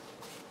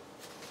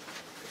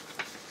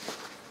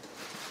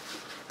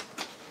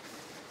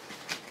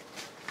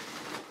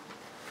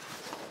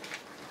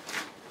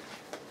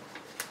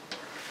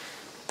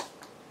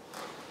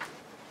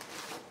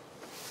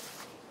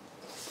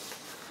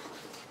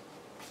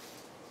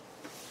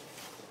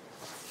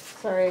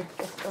 Sorry,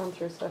 just going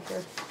through stuff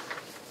here.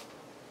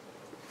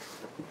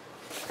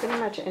 Pretty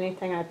much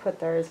anything I put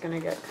there is going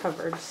to get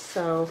covered,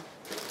 so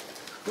I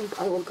think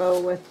I will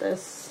go with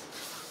this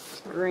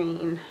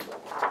green.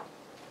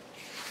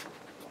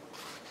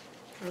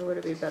 Or would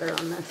it be better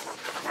on this?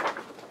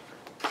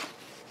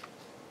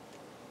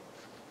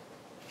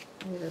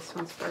 Maybe this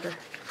one's better.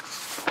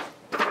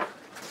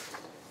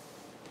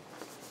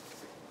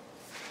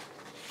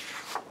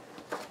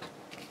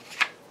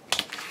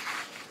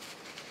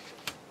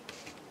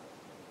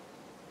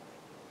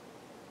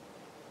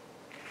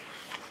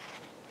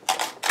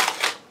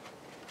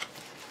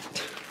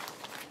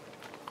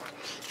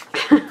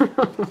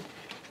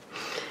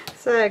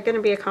 It's going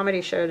to be a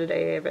comedy show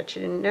today, I bet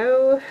you didn't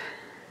know.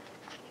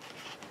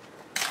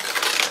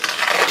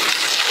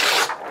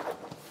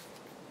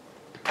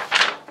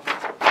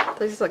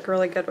 These look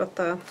really good with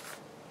the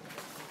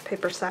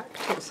paper sack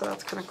too, so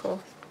that's kind of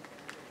cool.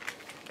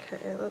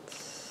 Okay,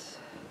 let's...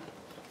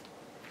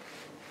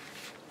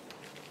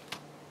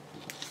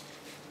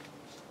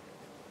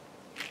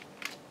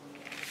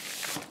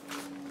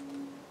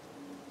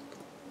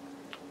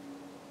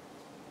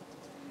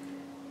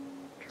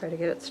 try to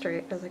get it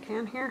straight as I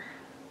can here.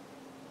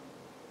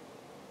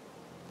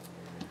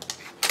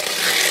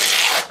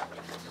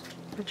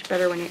 Much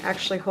better when you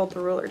actually hold the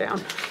ruler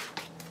down.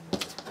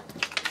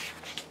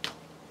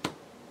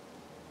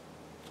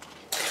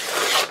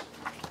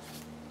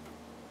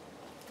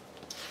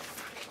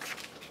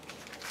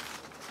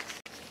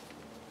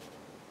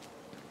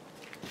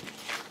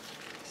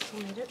 Still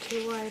made it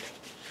too wide.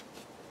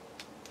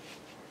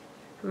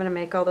 I'm going to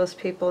make all those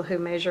people who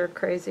measure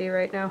crazy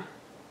right now.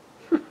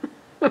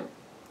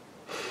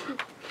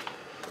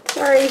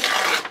 Sorry.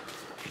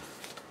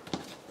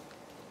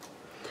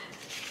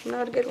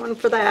 Not a good one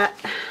for that.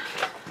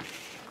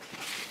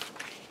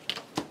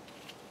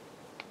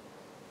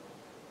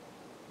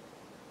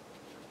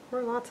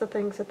 Or lots of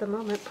things at the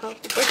moment, probably.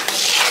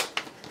 Just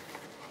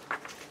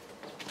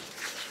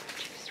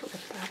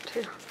with that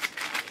too.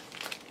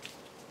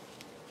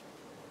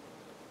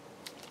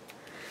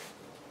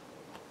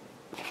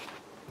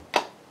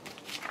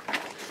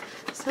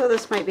 So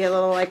this might be a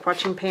little like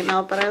watching paint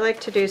melt, but I like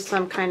to do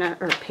some kind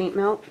of, or paint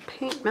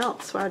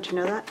melts, wow, did you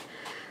know that?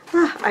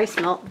 Ice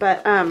melt,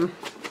 but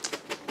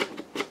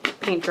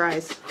paint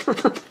dries.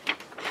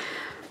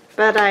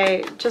 But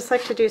I just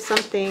like to do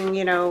something,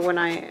 you know, when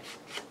I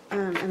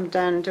am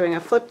done doing a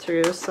flip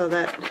through, so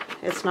that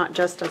it's not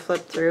just a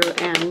flip through,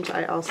 and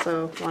I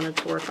also wanted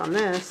to work on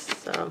this,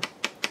 so,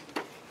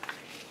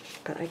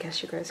 but I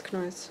guess you guys can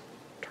always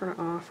turn it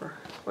off or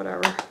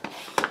whatever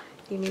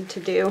you need to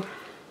do.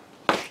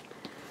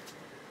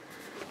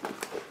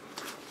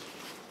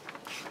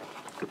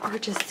 Or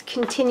just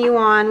continue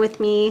on with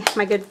me,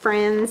 my good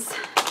friends.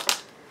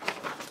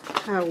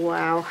 Oh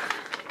wow.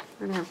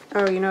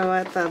 Oh, you know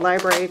what? The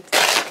library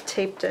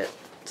taped it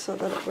so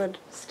that it would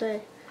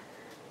stay.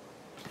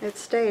 It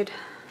stayed.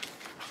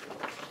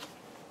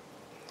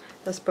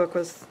 This book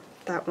was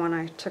that one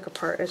I took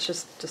apart. It's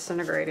just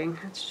disintegrating.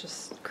 It's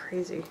just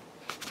crazy.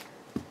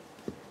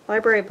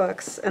 Library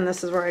books, and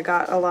this is where I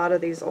got a lot of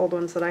these old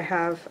ones that I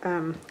have,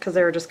 because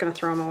they were just going to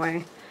throw them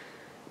away.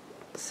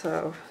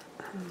 So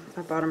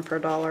I bought them for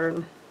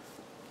 $1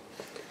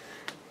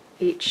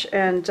 each,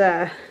 and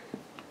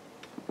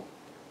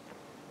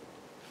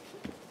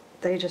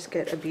they just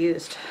get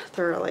abused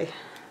thoroughly.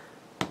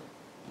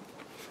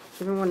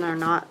 Even when they're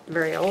not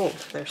very old,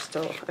 they're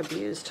still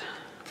abused.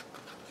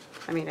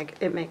 I mean,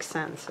 it makes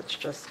sense. It's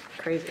just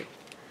crazy,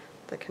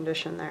 the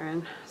condition they're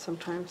in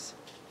sometimes.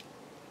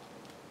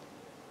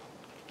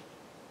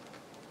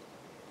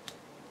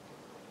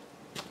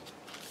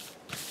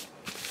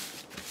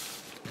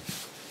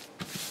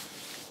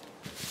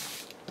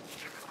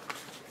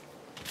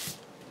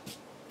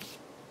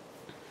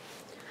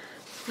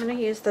 I'm going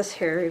to use this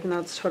here, even though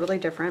it's totally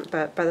different,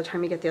 but by the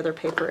time you get the other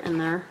paper in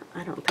there,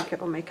 I don't think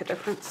it will make a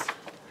difference.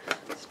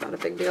 It's not a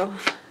big deal.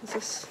 Is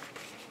this?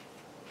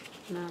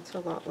 No, it's a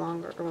lot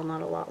longer. Well,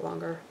 not a lot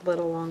longer, a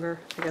little longer.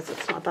 I guess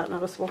it's not that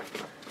noticeable.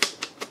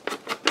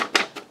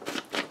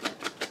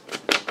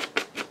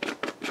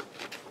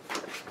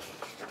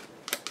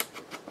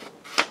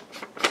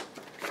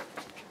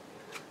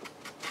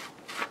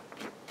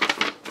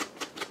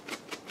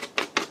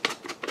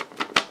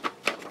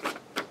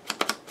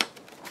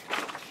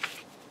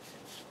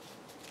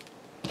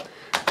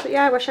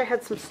 yeah, I wish I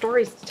had some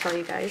stories to tell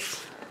you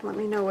guys. Let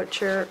me know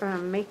what you're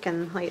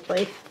making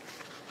lately.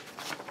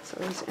 It's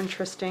always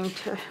interesting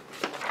to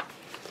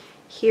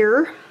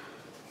hear.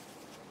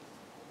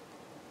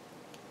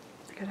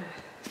 I gotta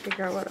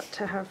figure out what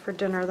to have for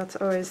dinner. That's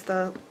always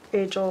the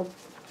age-old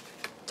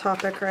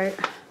topic, right?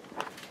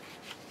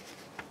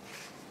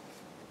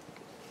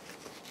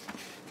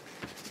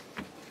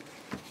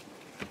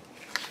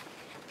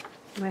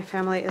 My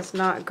family is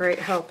not great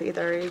help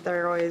either.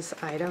 They're always,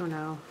 I don't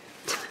know.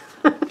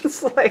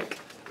 It's like,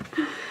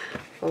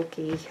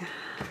 okay.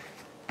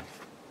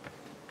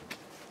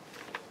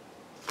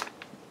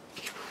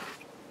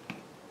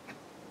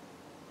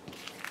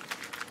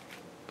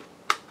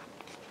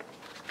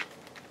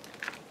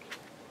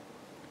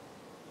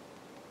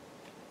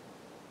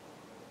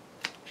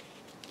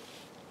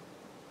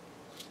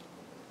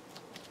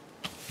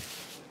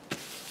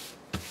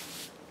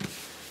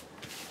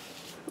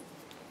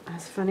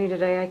 It's funny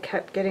today, I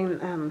kept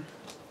getting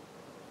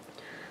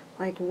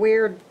like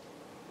weird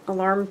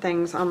alarm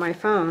things on my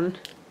phone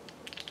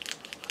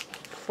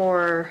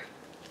for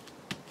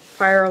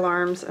fire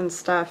alarms and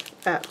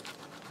stuff at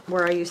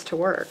where I used to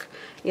work.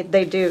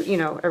 They do, you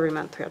know, every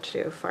month we have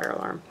to do a fire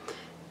alarm.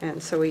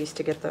 And so we used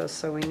to get those,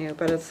 so we knew.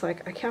 But it's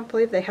like, I can't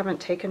believe they haven't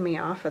taken me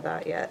off of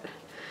that yet.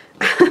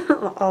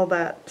 All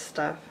that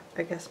stuff.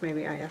 I guess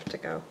maybe I have to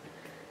go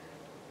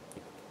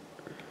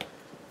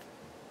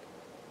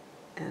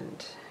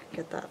and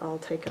get that all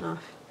taken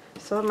off.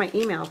 Still have my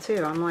email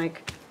too. I'm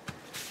like,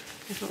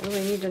 I don't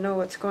really need to know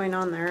what's going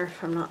on there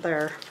if I'm not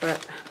there.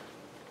 But,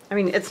 I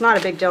mean, it's not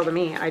a big deal to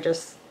me. I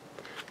just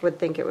would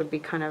think it would be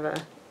kind of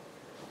a,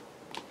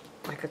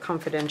 like a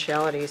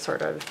confidentiality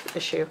sort of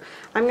issue.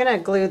 I'm going to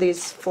glue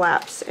these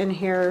flaps in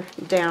here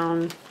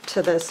down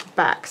to this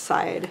back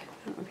side.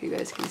 I don't know if you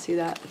guys can see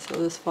that. So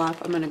this flap,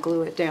 I'm going to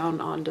glue it down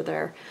onto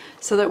there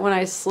so that when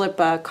I slip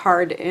a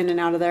card in and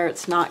out of there,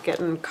 it's not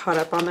getting caught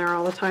up on there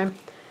all the time.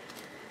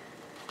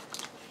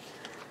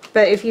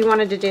 But if you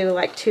wanted to do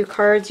like 2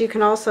 cards, you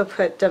can also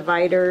put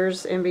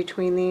dividers in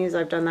between these.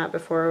 I've done that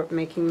before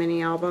making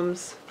mini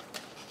albums.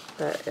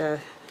 But it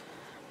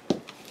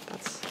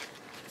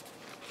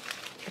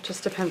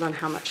just depends on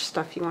how much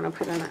stuff you want to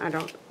put in it. I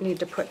don't need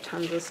to put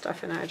tons of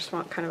stuff in it. I just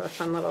want kind of a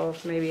fun little,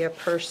 maybe a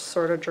purse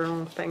sort of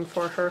journal thing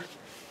for her.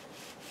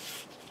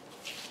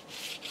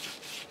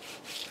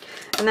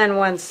 And then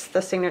once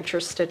the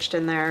signature's stitched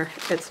in there,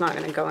 it's not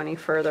going to go any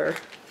further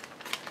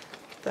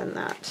than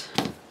that.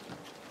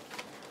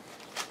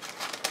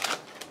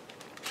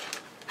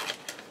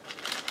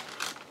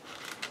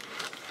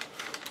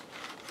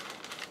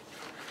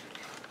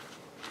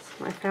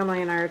 My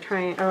family and I are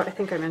trying, oh, I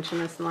think I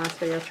mentioned this in the last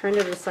video, trying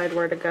to decide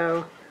where to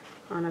go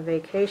on a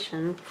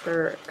vacation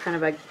for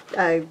kind of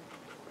a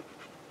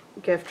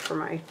gift for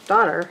my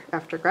daughter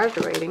after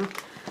graduating.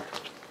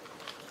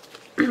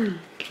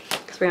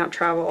 Because we don't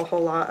travel a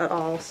whole lot at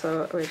all,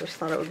 so we just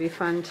thought it would be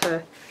fun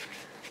to,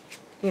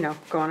 you know,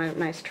 go on a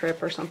nice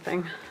trip or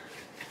something.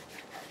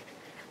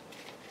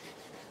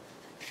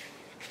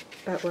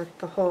 But with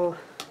the whole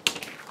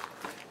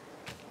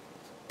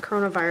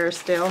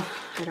coronavirus deal,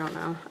 I don't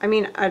know. I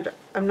mean,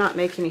 I'm not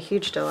making a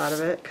huge deal out of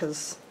it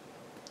because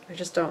I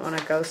just don't want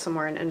to go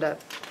somewhere and end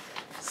up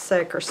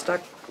sick or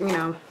stuck, you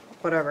know,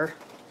 whatever.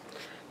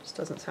 Just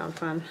doesn't sound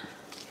fun.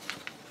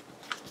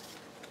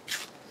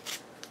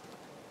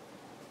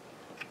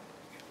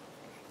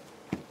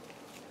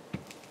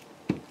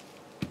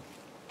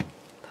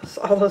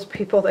 All those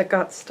people that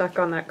got stuck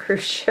on that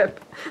cruise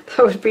ship,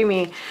 that would be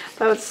me.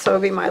 That would so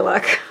be my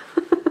luck.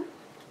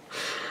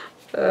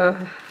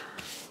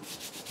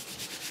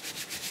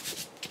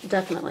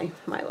 Definitely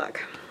my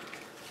luck.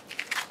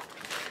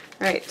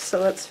 Alright, so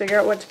let's figure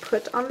out what to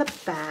put on the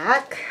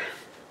back.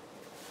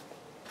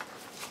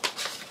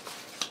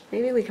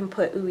 Maybe we can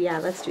put, ooh yeah,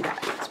 let's do that.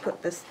 Let's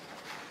put this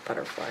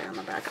butterfly on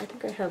the back. I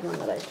think I have one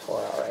that I tore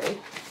already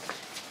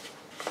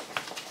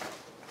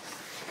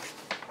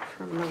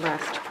from the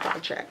last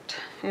project.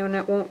 And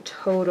it won't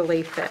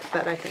totally fit,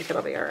 but I think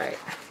it'll be alright.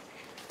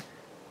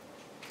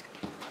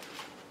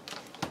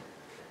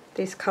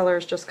 These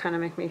colors just kind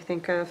of make me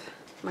think of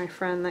my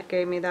friend that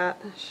gave me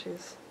that.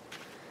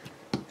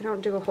 I don't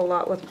do a whole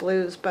lot with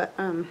blues, but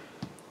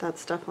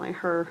that's definitely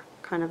her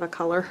kind of a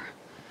color.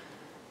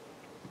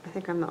 I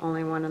think I'm the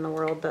only one in the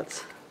world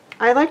that's...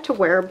 I like to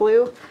wear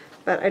blue,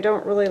 but I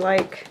don't really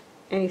like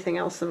anything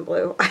else in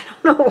blue. I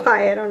don't know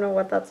why. I don't know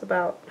what that's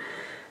about.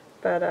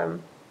 But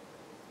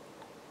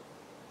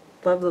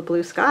love the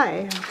blue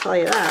sky, I'll tell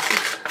you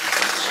that.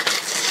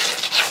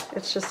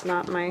 It's just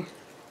not my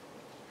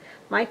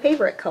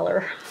favorite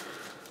color.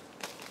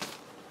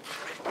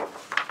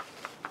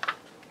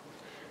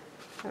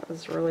 That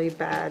was a really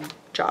bad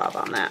job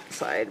on that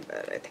side,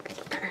 but I think it's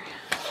okay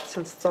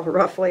since it's all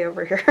roughly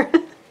over here.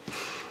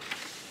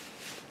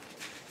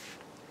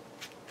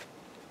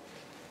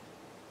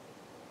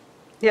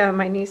 Yeah,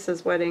 my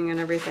niece's wedding and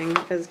everything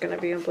is going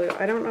to be in blue.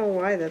 I don't know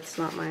why that's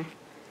not my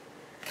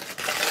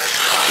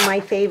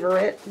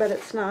favorite, but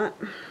it's not.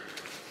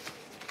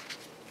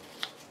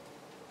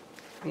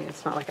 I mean,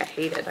 it's not like I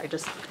hate it, I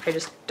just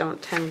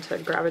don't tend to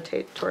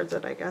gravitate towards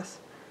it, I guess.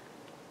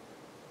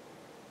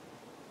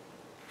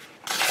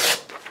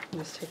 I'm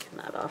just taking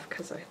that off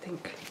because I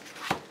think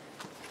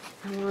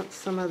I want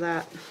some of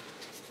that.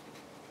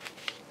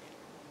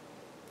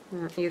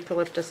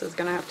 Eucalyptus is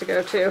going to have to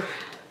go too.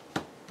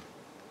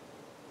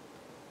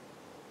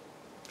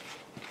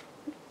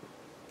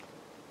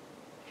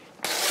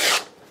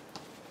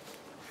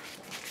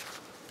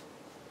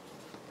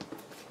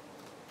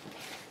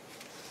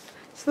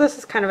 So this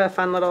is kind of a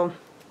fun little,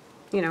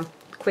 you know,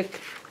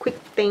 quick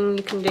thing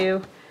you can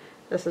do.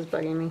 This is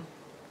bugging me.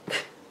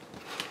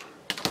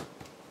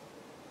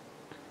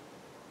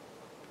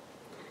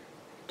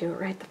 Do it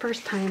right the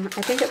first time.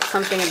 I think it's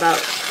something about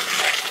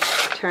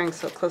tearing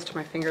so close to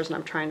my fingers and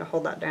I'm trying to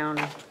hold that down.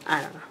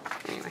 I don't know.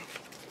 Anyway,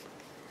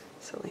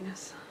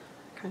 silliness.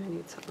 I kind of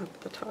need something up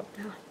at the top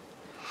now.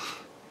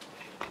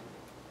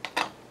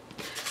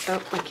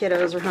 Oh, my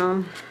kiddos are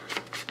home.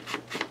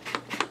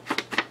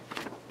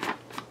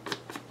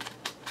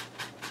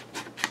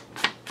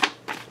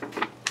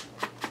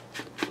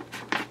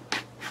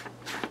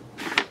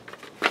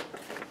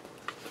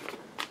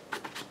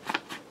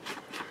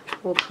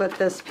 We'll put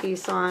this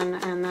piece on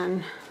and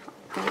then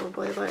I'll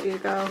probably let you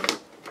go.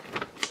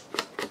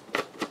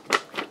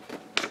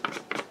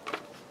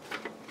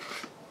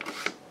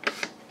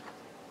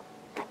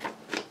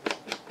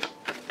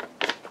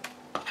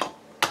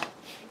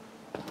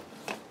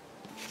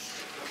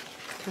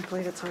 Can't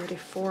believe it's already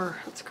 4.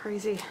 That's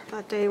crazy.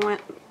 That day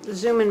went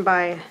zooming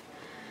by.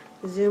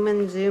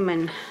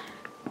 Zooming.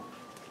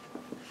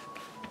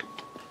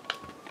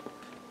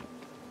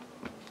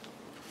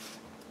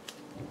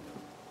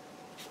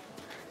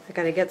 I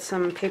gotta get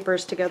some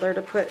papers together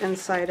to put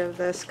inside of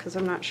this because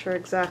I'm not sure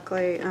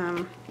exactly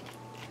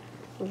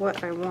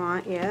what I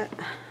want yet.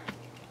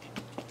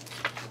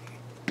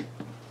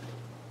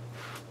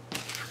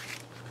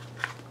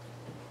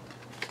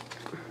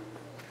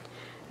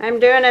 I'm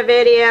doing a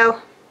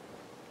video.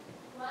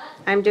 What?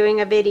 I'm doing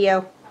a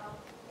video.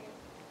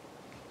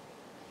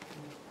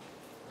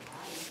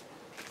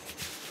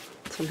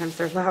 Sometimes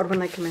they're loud when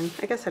they come in.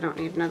 I guess I don't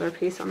need another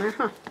piece on there,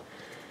 huh?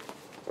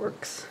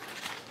 Works.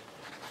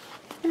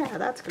 Yeah,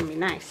 that's going to be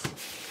nice.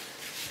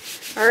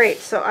 Alright,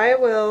 so I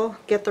will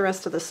get the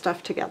rest of the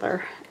stuff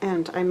together,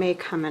 and I may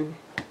come and,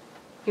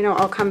 you know,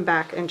 I'll come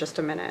back in just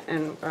a minute,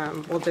 and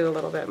we'll do a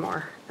little bit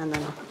more, and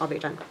then I'll be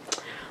done.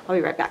 I'll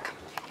be right back.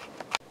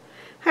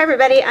 Hi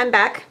everybody, I'm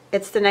back.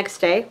 It's the next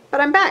day,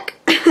 but I'm back.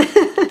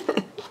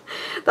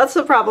 That's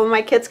the problem.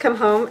 My kids come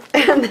home,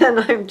 and then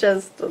I'm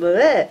just,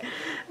 bleh.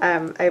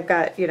 I've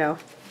got, you know,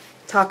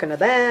 talking to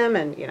them,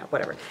 and, you know,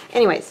 whatever.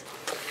 Anyways.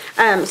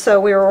 So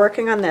we were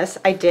working on this.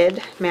 I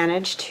did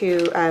manage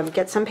to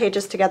get some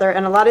pages together,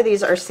 and a lot of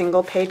these are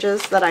single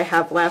pages that I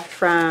have left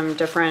from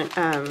different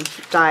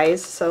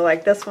dies. So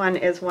like this one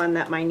is one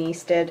that my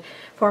niece did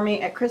for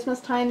me at Christmas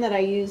time that I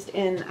used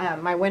in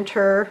my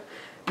winter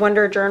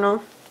wonder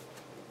journal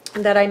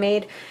that I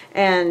made,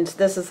 and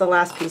this is the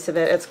last piece of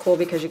it. It's cool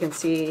because you can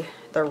see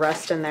the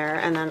rest in there.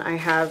 And then I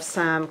have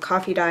some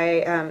coffee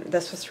dye.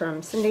 This was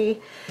from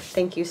Cindy.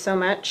 Thank you so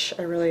much.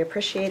 I really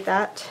appreciate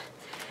that.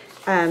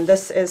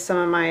 This is some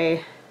of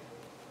my,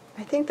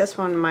 I think this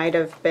one might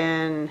have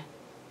been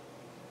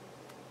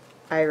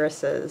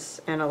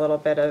irises and a little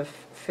bit of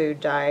food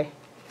dye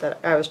that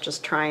I was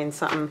just trying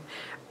something.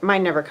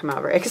 Mine never come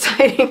out very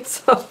exciting,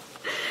 so.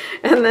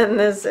 And then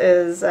this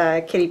is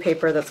kitty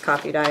paper that's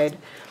coffee dyed,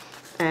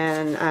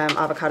 and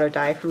avocado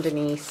dye from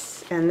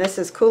Denise. And this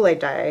is Kool-Aid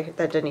dye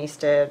that Denise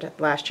did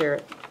last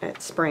year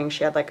at spring.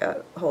 She had like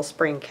a whole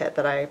spring kit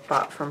that I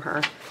bought from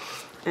her.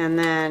 And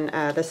then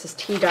this is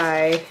tea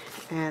dye.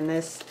 And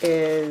this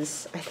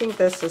is, I think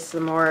this is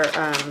some more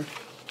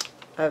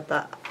of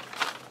the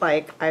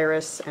like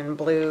iris and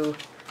blue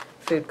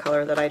food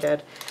color that I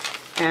did.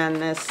 And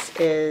this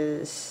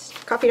is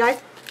coffee dye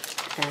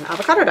and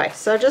avocado dye.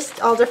 So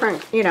just all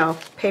different, you know,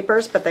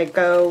 papers, but they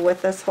go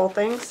with this whole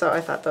thing. So I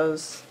thought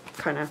those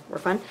kind of were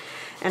fun.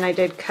 And I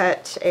did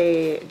cut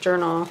a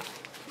journaling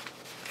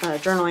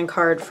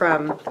card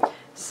from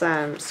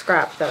some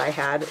scrap that I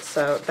had,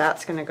 so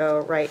that's going to go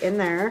right in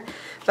there.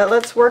 But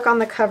let's work on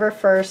the cover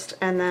first,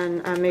 and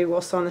then maybe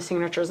we'll sew on the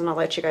signatures, and I'll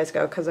let you guys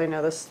go because I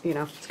know this, you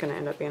know, it's going to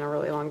end up being a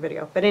really long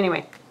video. But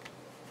anyway,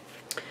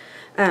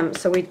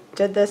 so we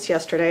did this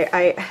yesterday.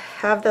 I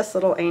have this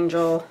little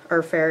angel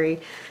or fairy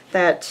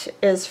that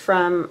is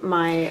from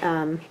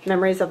my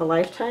Memories of a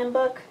Lifetime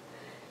book,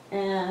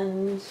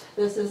 and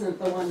this isn't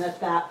the one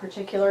that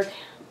particular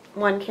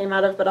one came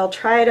out of, but I'll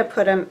try to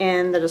put them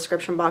in the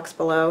description box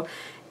below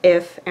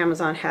if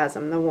Amazon has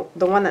them.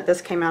 The one that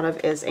this came out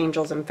of is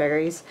Angels and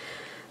Fairies,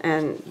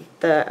 and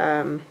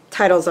the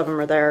titles of them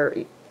are there.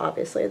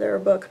 Obviously they're a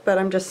book, but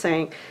I'm just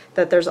saying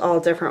that there's all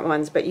different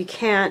ones, but you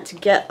can't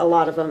get a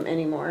lot of them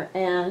anymore,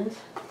 and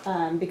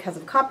because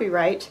of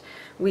copyright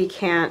we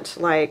can't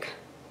like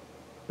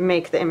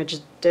make the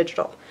images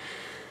digital.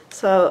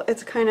 So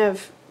it's kind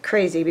of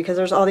crazy because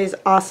there's all these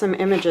awesome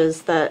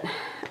images that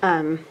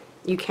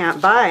you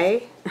can't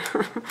buy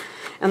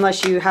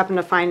unless you happen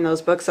to find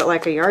those books at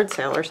like a yard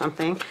sale or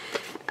something.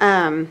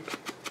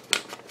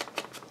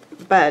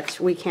 But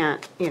we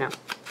can't, you know,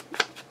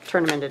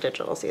 turn them into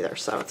digitals either,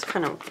 so it's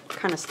kind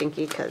of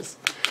stinky because,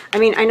 I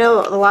mean, I know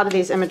a lot of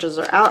these images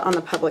are out on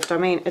the public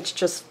domain, it's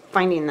just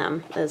finding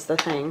them is the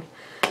thing.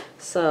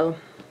 So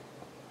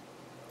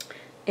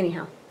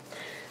anyhow,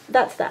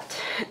 that's that.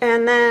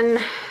 And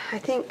then I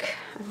think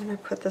I'm going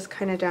to put this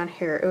kind of down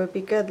here. It would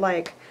be good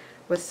like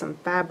with some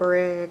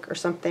fabric or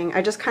something.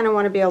 I just kind of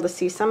want to be able to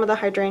see some of the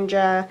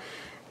hydrangea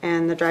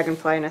and the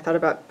dragonfly, and I thought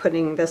about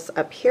putting this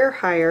up here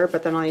higher,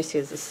 but then all you see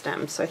is the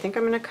stem. So I think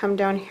I'm going to come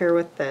down here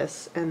with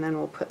this, and then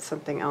we'll put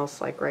something else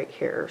like right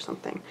here or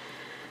something.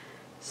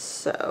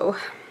 So,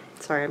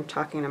 sorry, I'm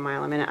talking a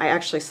mile a minute. I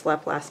actually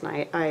slept last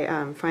night.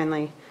 I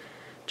finally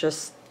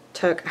just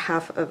took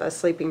half of a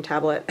sleeping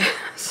tablet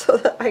so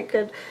that I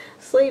could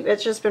sleep.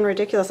 It's just been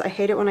ridiculous. I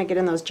hate it when I get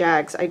in those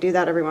jags. I do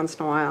that every once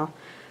in a while,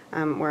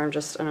 where I'm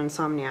just an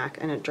insomniac,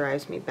 and it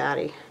drives me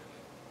batty.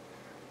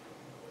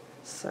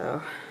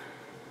 So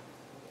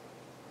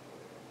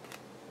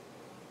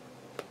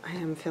I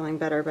am feeling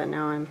better, but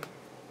now I'm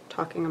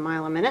talking a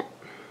mile a minute.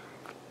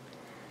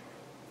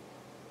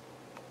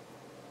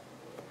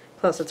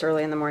 Plus it's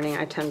early in the morning.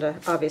 I tend to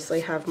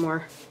obviously have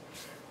more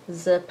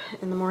zip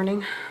in the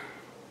morning.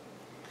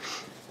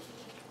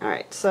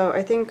 Alright, so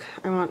I think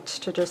I want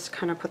to just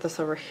kind of put this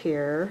over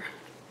here.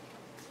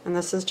 And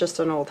this is just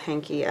an old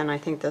hanky, and I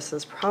think this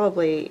is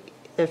probably,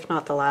 if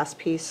not the last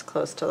piece,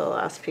 close to the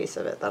last piece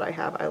of it that I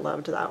have. I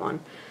loved that one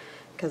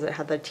because it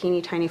had the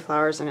teeny tiny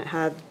flowers and it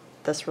had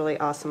this really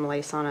awesome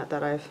lace on it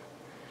that I've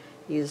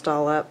used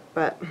all up,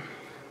 but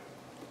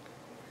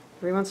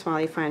every once in a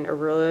while you find a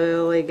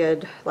really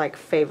good like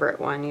favorite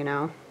one, you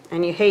know,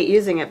 and you hate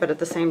using it, but at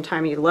the same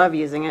time you love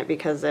using it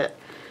because it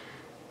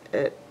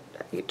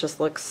just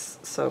looks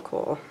so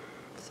cool.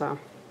 So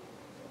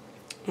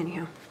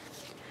anyhow,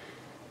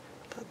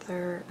 that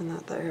there and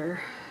that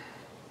there.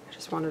 I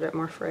just wanted it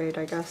more frayed,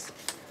 I guess.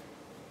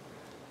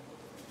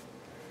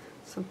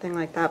 Something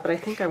like that, but I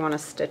think I want to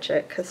stitch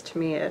it because to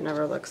me it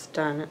never looks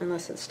done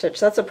unless it's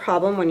stitched. That's a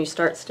problem when you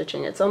start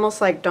stitching. It's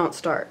almost like don't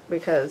start,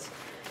 because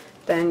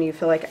then you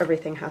feel like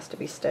everything has to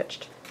be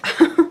stitched.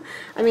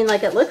 I mean,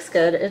 like, it looks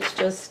good, it's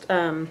just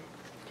you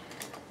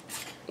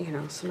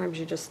know, sometimes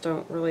you just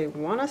don't really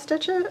want to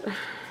stitch it.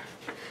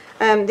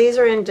 These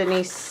are in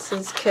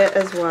Denise's kit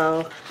as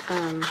well.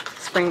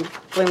 Spring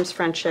Blooms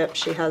Friendship.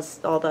 She has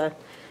all the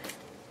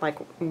like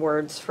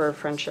words for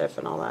friendship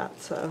and all that,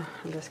 so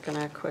I'm just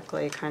gonna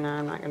quickly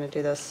I'm not gonna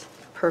do this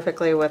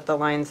perfectly with the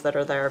lines that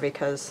are there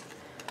because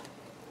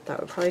that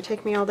would probably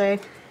take me all day,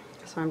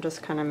 so I'm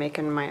just kind of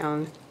making my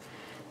own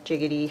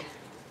jaggedy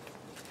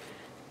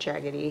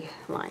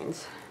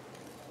lines.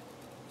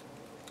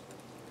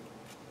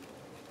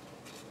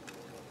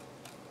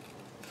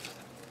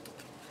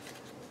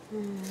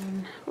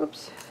 And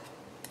whoops,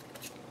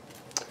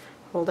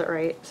 hold it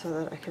right so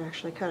that I can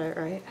actually cut it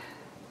right.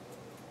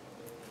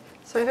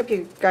 So I hope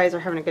you guys are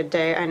having a good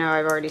day. I know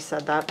I've already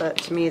said that, but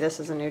to me this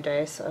is a new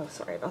day, so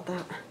sorry about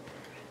that.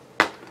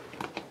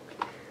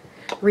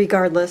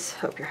 Regardless,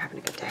 hope you're having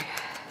a good day.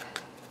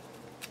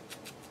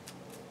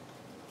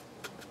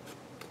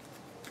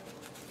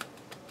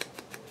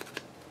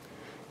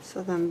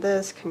 So then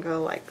this can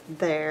go like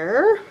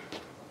there.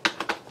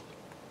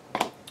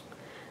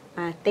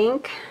 I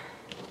think.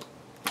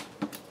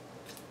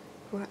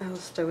 What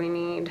else do we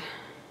need?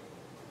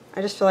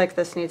 I just feel like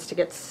this needs to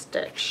get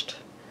stitched.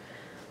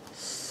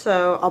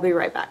 So I'll be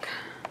right back.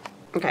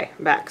 Okay,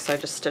 I'm back. So I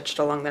just stitched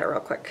along there real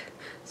quick.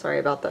 Sorry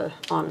about the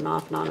on and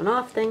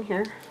off thing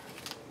here.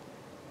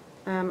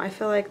 I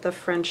feel like the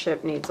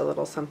friendship needs a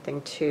little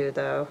something too,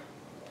 though.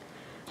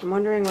 I'm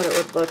wondering what it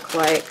would look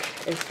like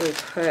if we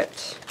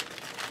put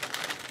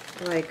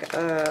like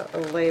a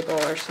label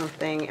or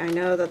something. I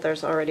know that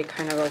there's already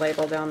kind of a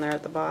label down there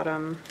at the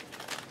bottom,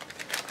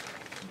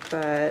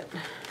 but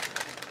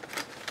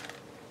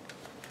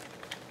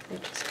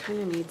it just kind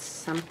of needs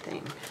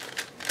something.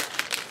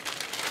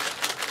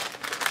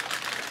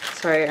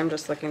 Sorry, I'm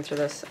just looking through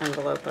this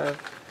envelope of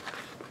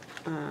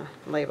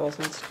labels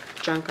and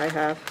junk I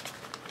have.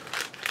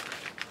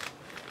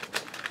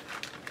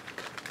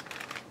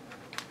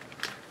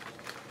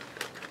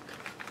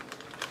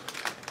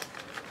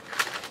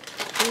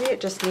 Maybe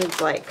it just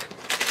needs like,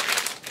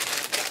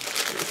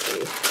 let me see,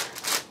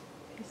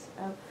 piece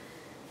of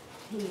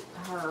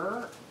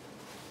paper.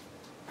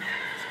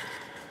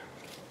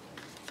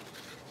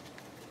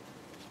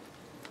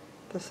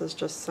 This is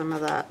just some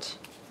of that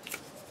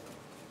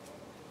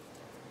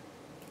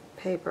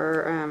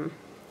paper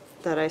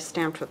that I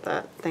stamped with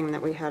that thing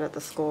that we had at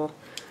the school.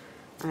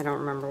 I don't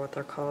remember what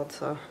they're called,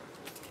 so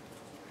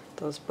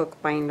those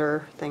book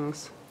binder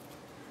things.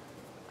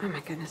 Oh my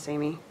goodness,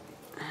 Amy.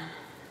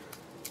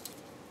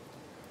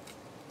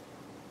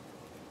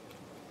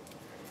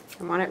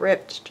 I want it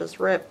ripped, just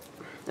rip.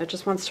 It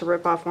just wants to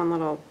rip off one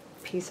little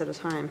piece at a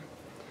time.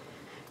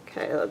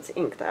 Okay, let's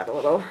ink that a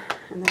little,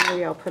 and then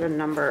maybe I'll put a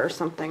number or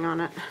something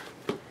on it.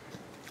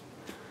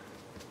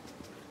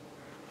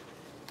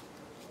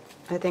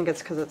 I think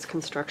it's because it's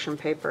construction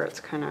paper,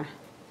 it's kind of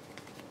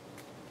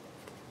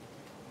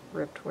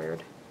ripped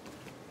weird.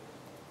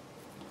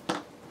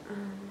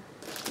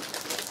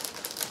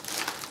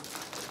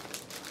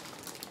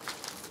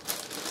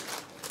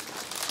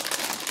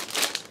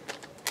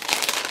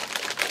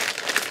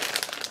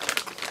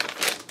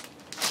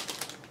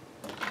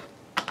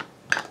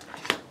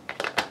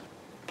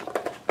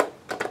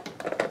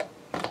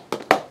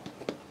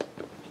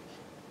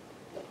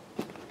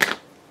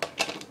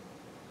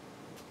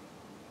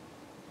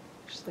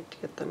 Like to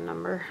get the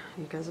number.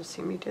 You guys have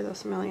seen me do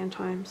this a million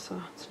times,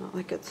 so it's not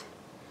like it's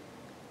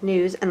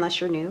news unless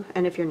you're new.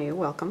 And if you're new,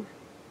 welcome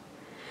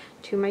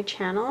to my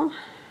channel.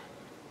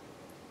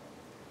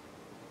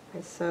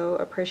 I so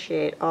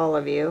appreciate all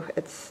of you.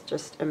 It's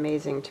just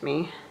amazing to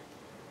me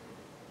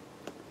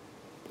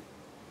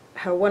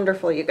how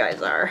wonderful you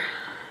guys are.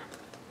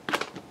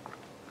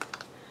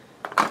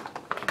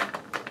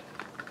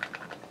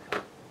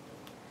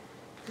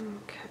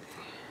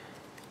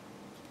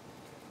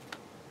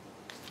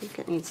 I think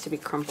it needs to be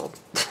crumpled.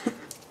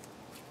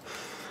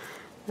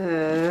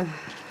 Yeah,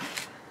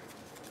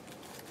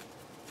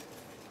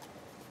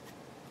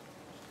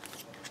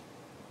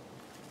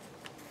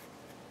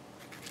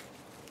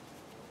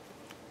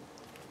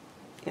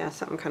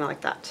 something kind of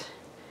like that.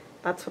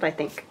 That's what I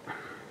think.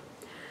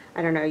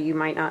 I don't know, you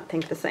might not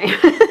think the same.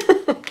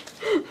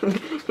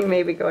 You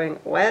may be going,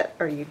 what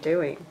are you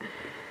doing?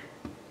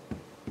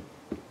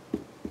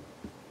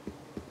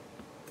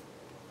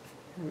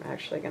 I'm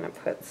actually going to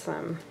put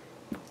some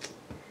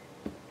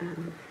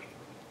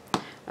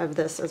of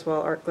this as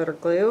well, art glitter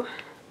glue,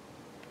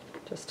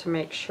 just to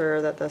make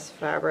sure that this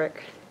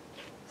fabric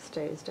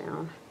stays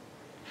down.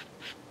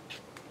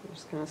 I'm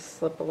just going to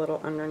slip a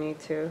little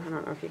underneath too. I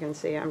don't know if you can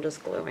see, I'm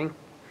just gluing.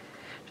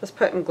 Just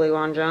putting glue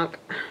on junk.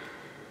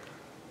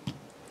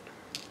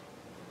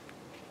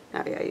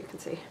 Oh yeah, you can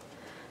see.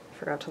 I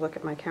forgot to look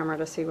at my camera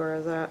to see where I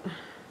was at.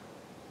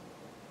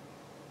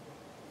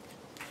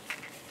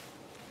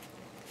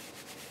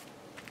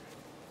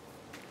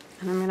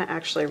 And I'm going to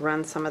actually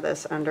run some of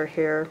this under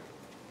here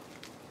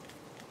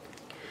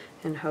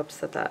in hopes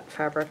that that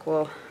fabric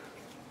will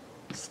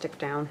stick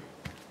down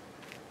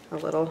a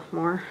little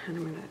more. And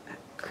I'm going to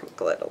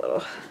crinkle it a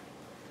little.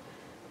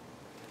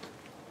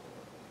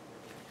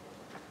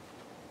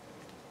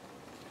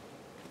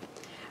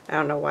 I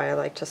don't know why I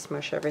like to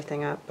smush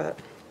everything up, but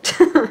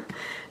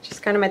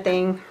just kind of my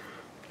thing.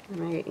 I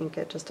might ink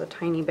it just a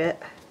tiny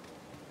bit.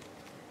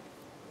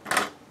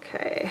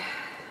 Okay.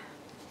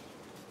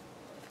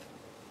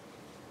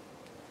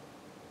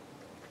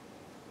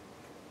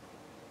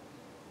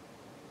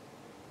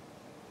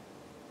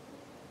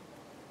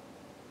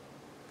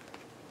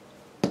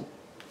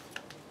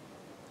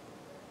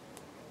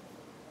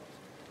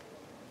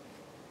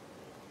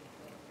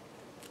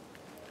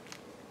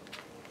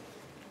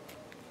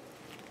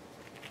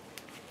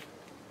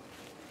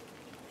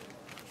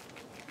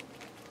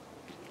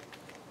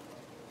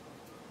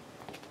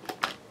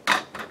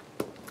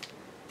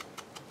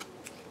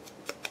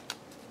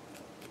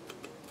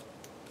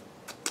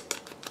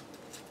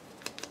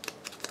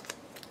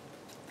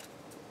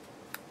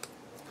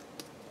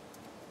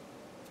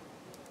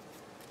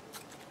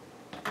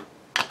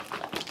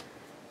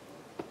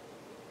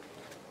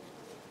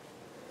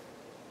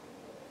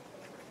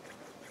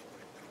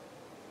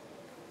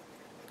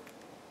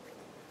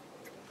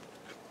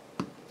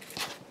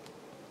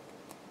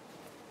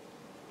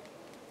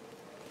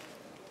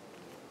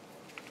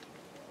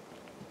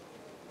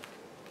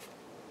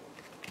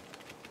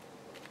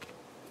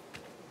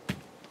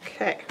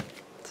 Okay,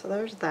 so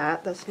there's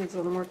that. This needs a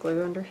little more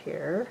glue under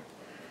here.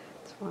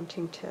 It's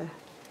wanting to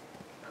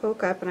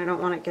poke up, and I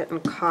don't want it getting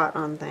caught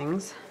on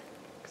things,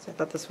 because I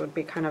thought this would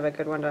be kind of a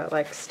good one to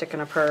like stick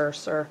in a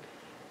purse or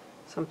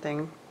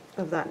something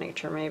of that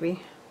nature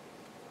maybe.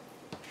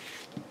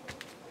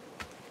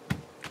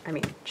 I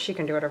mean, she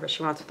can do whatever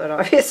she wants with it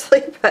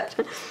obviously, but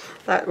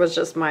that was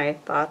just my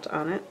thought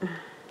on it.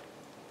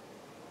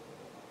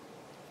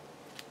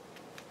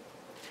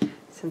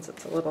 Since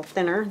it's a little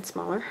thinner and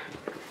smaller.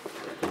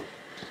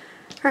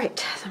 Alright,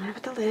 so I'm going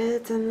to put the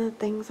lids and the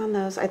things on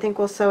those. I think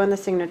we'll sew in the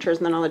signatures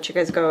and then I'll let you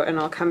guys go and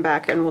I'll come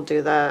back and we'll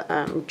do the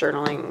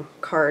journaling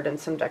card and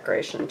some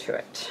decoration to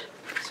it.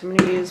 So I'm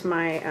going to use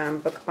my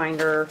book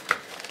binder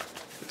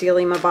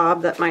Dealy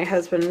Mabob that my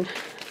husband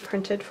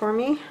printed for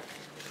me.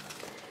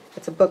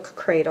 It's a book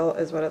cradle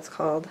is what it's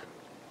called.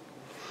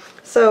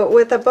 So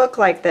with a book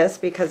like this,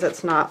 because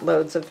it's not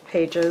loads of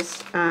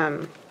pages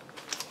and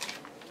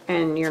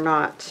you're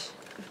not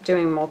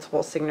doing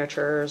multiple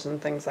signatures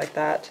and things like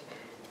that,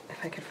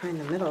 if I could find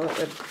the middle, it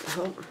would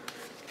help.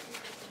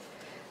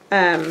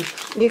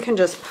 You can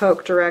just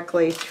poke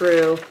directly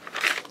through.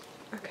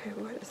 Okay,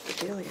 what is the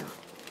dealio?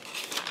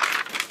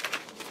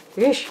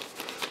 Yeesh.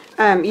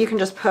 You can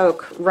just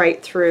poke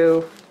right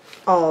through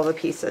all the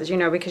pieces, you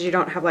know, because you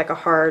don't have like a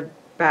hard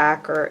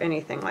back or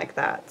anything like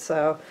that.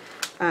 So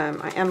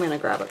I am going to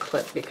grab a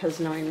clip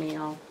because knowing me,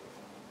 I'll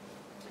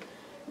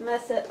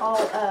mess it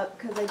all up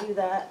because I do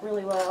that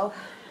really well.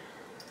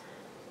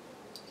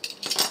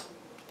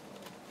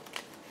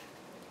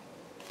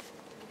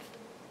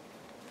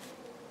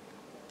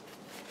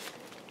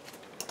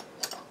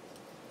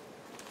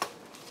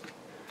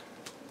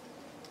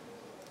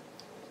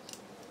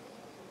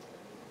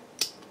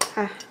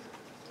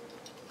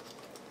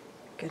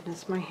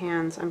 Goodness, my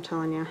hands, I'm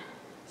telling you.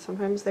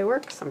 Sometimes they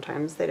work,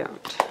 sometimes they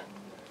don't.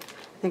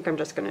 I think I'm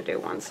just going to do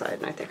one side,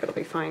 and I think it'll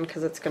be fine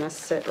because it's going to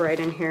sit right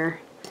in here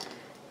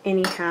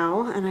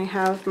anyhow. And I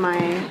have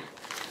my,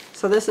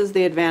 so this is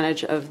the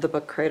advantage of the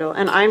book cradle,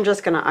 and I'm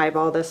just going to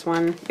eyeball this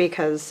one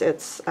because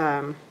it's,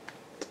 I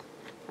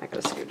got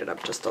to scoot it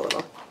up just a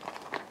little.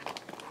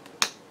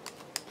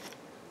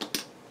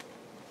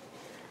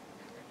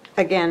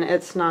 Again,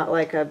 it's not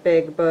like a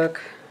big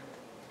book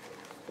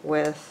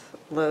with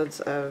loads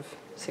of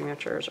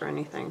signatures or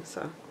anything,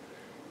 so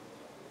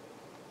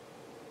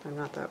I'm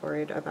not that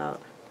worried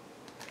about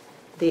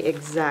the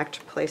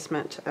exact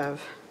placement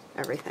of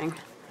everything.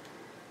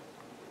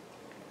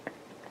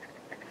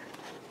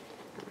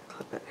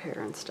 Clip it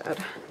here instead.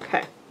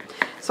 Okay,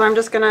 so I'm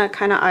just gonna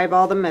kind of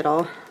eyeball the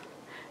middle,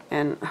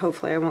 and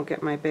hopefully I won't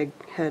get my big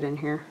head in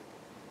here.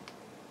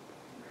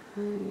 I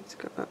need to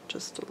go up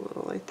just a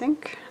little, I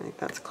think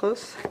that's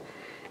close,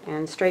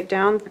 and straight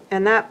down,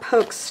 and that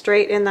pokes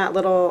straight in that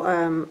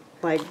little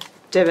like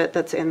divot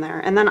that's in there.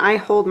 And then I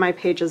hold my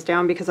pages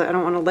down because I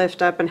don't want to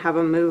lift up and have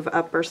them move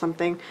up or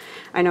something.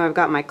 I know I've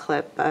got my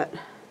clip, but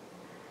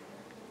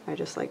I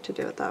just like to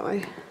do it that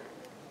way.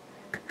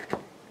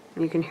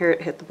 And you can hear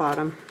it hit the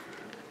bottom.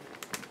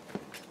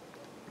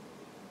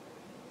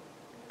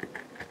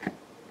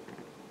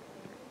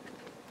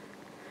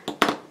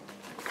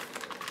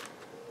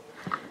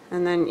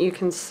 And then you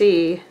can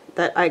see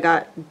that I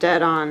got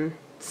dead on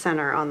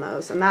center on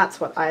those, and that's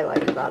what I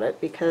like about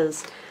it,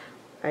 because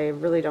I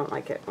really don't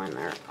like it when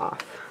they're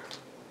off.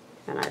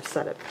 And I've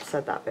said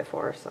that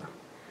before, so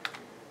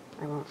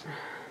I won't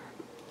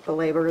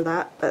belabor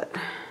that. But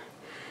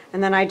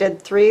and then I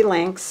did 3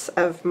 lengths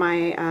of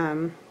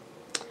my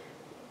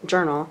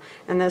journal,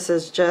 and this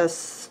is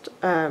just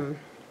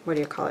what do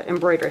you call it?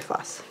 Embroidery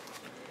floss.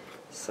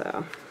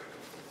 So.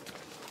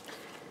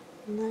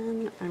 And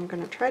then I'm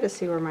going to try to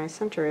see where my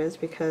center is,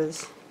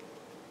 because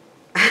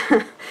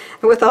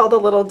with all the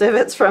little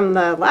divots from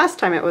the last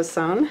time it was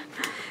sewn.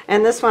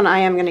 And this one I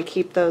am going to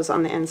keep those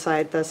on the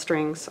inside, the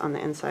strings on the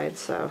inside.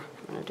 So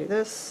I'm going to do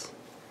this,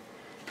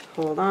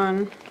 hold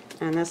on,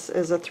 and this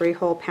is a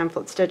 3-hole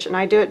pamphlet stitch, and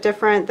I do it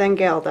different than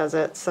Gail does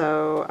it,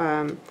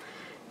 so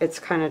it's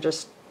kind of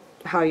just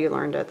how you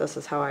learned it. This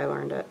is how I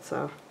learned it,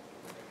 so,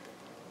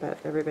 but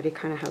everybody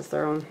kind of has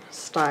their own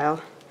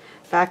style.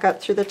 Back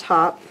up through the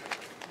top.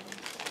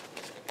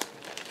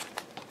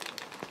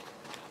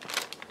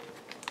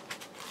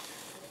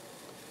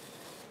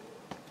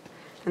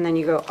 And then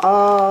you go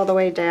all the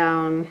way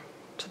down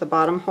to the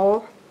bottom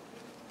hole,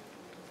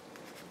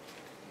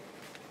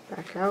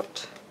 back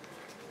out,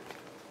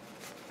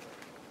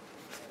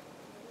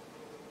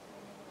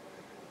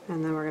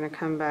 and then we're going to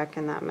come back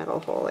in that middle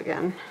hole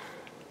again,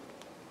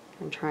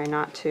 and try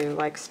not to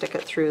like stick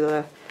it through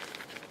the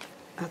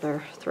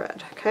other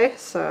thread. Okay,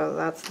 so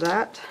that's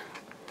that.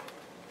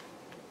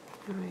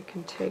 And I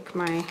can take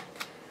my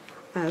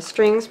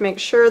strings. Make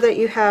sure that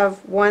you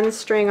have 1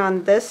 string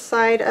on this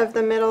side of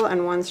the middle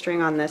and 1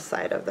 string on this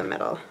side of the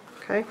middle.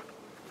 Okay.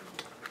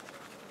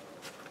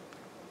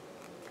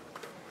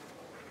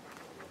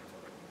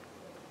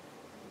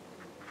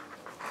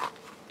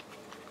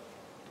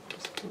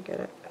 Just gonna get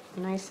it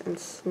nice and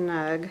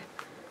snug,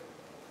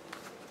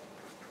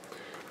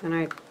 and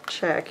I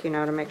check, you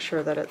know, to make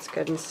sure that it's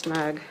good and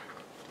snug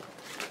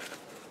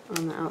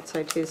on the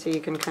outside too, so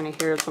you can kind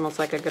of hear it's almost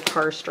like a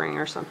guitar string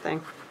or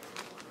something.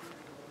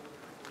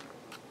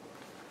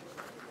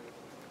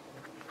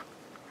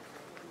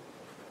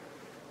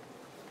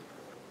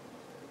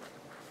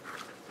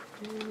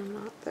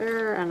 Not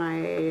there, and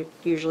I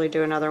usually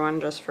do another one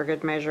just for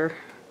good measure.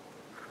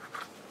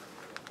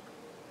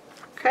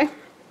 Okay,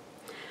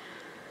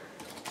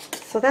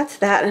 so that's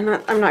that, and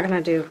I'm not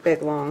going to do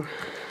big long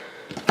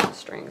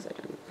strings. I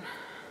didn't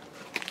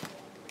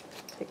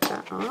take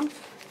that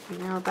off. And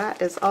now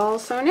that is all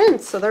sewn in.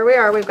 So there we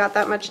are, we've got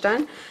that much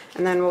done,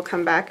 and then we'll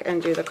come back and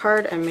do the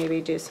card and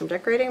maybe do some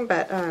decorating,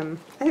 but I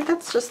think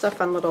that's just a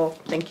fun little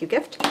thank you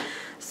gift.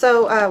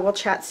 So we'll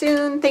chat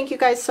soon. Thank you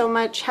guys so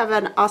much. Have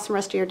an awesome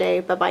rest of your day.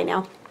 Bye-bye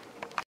now.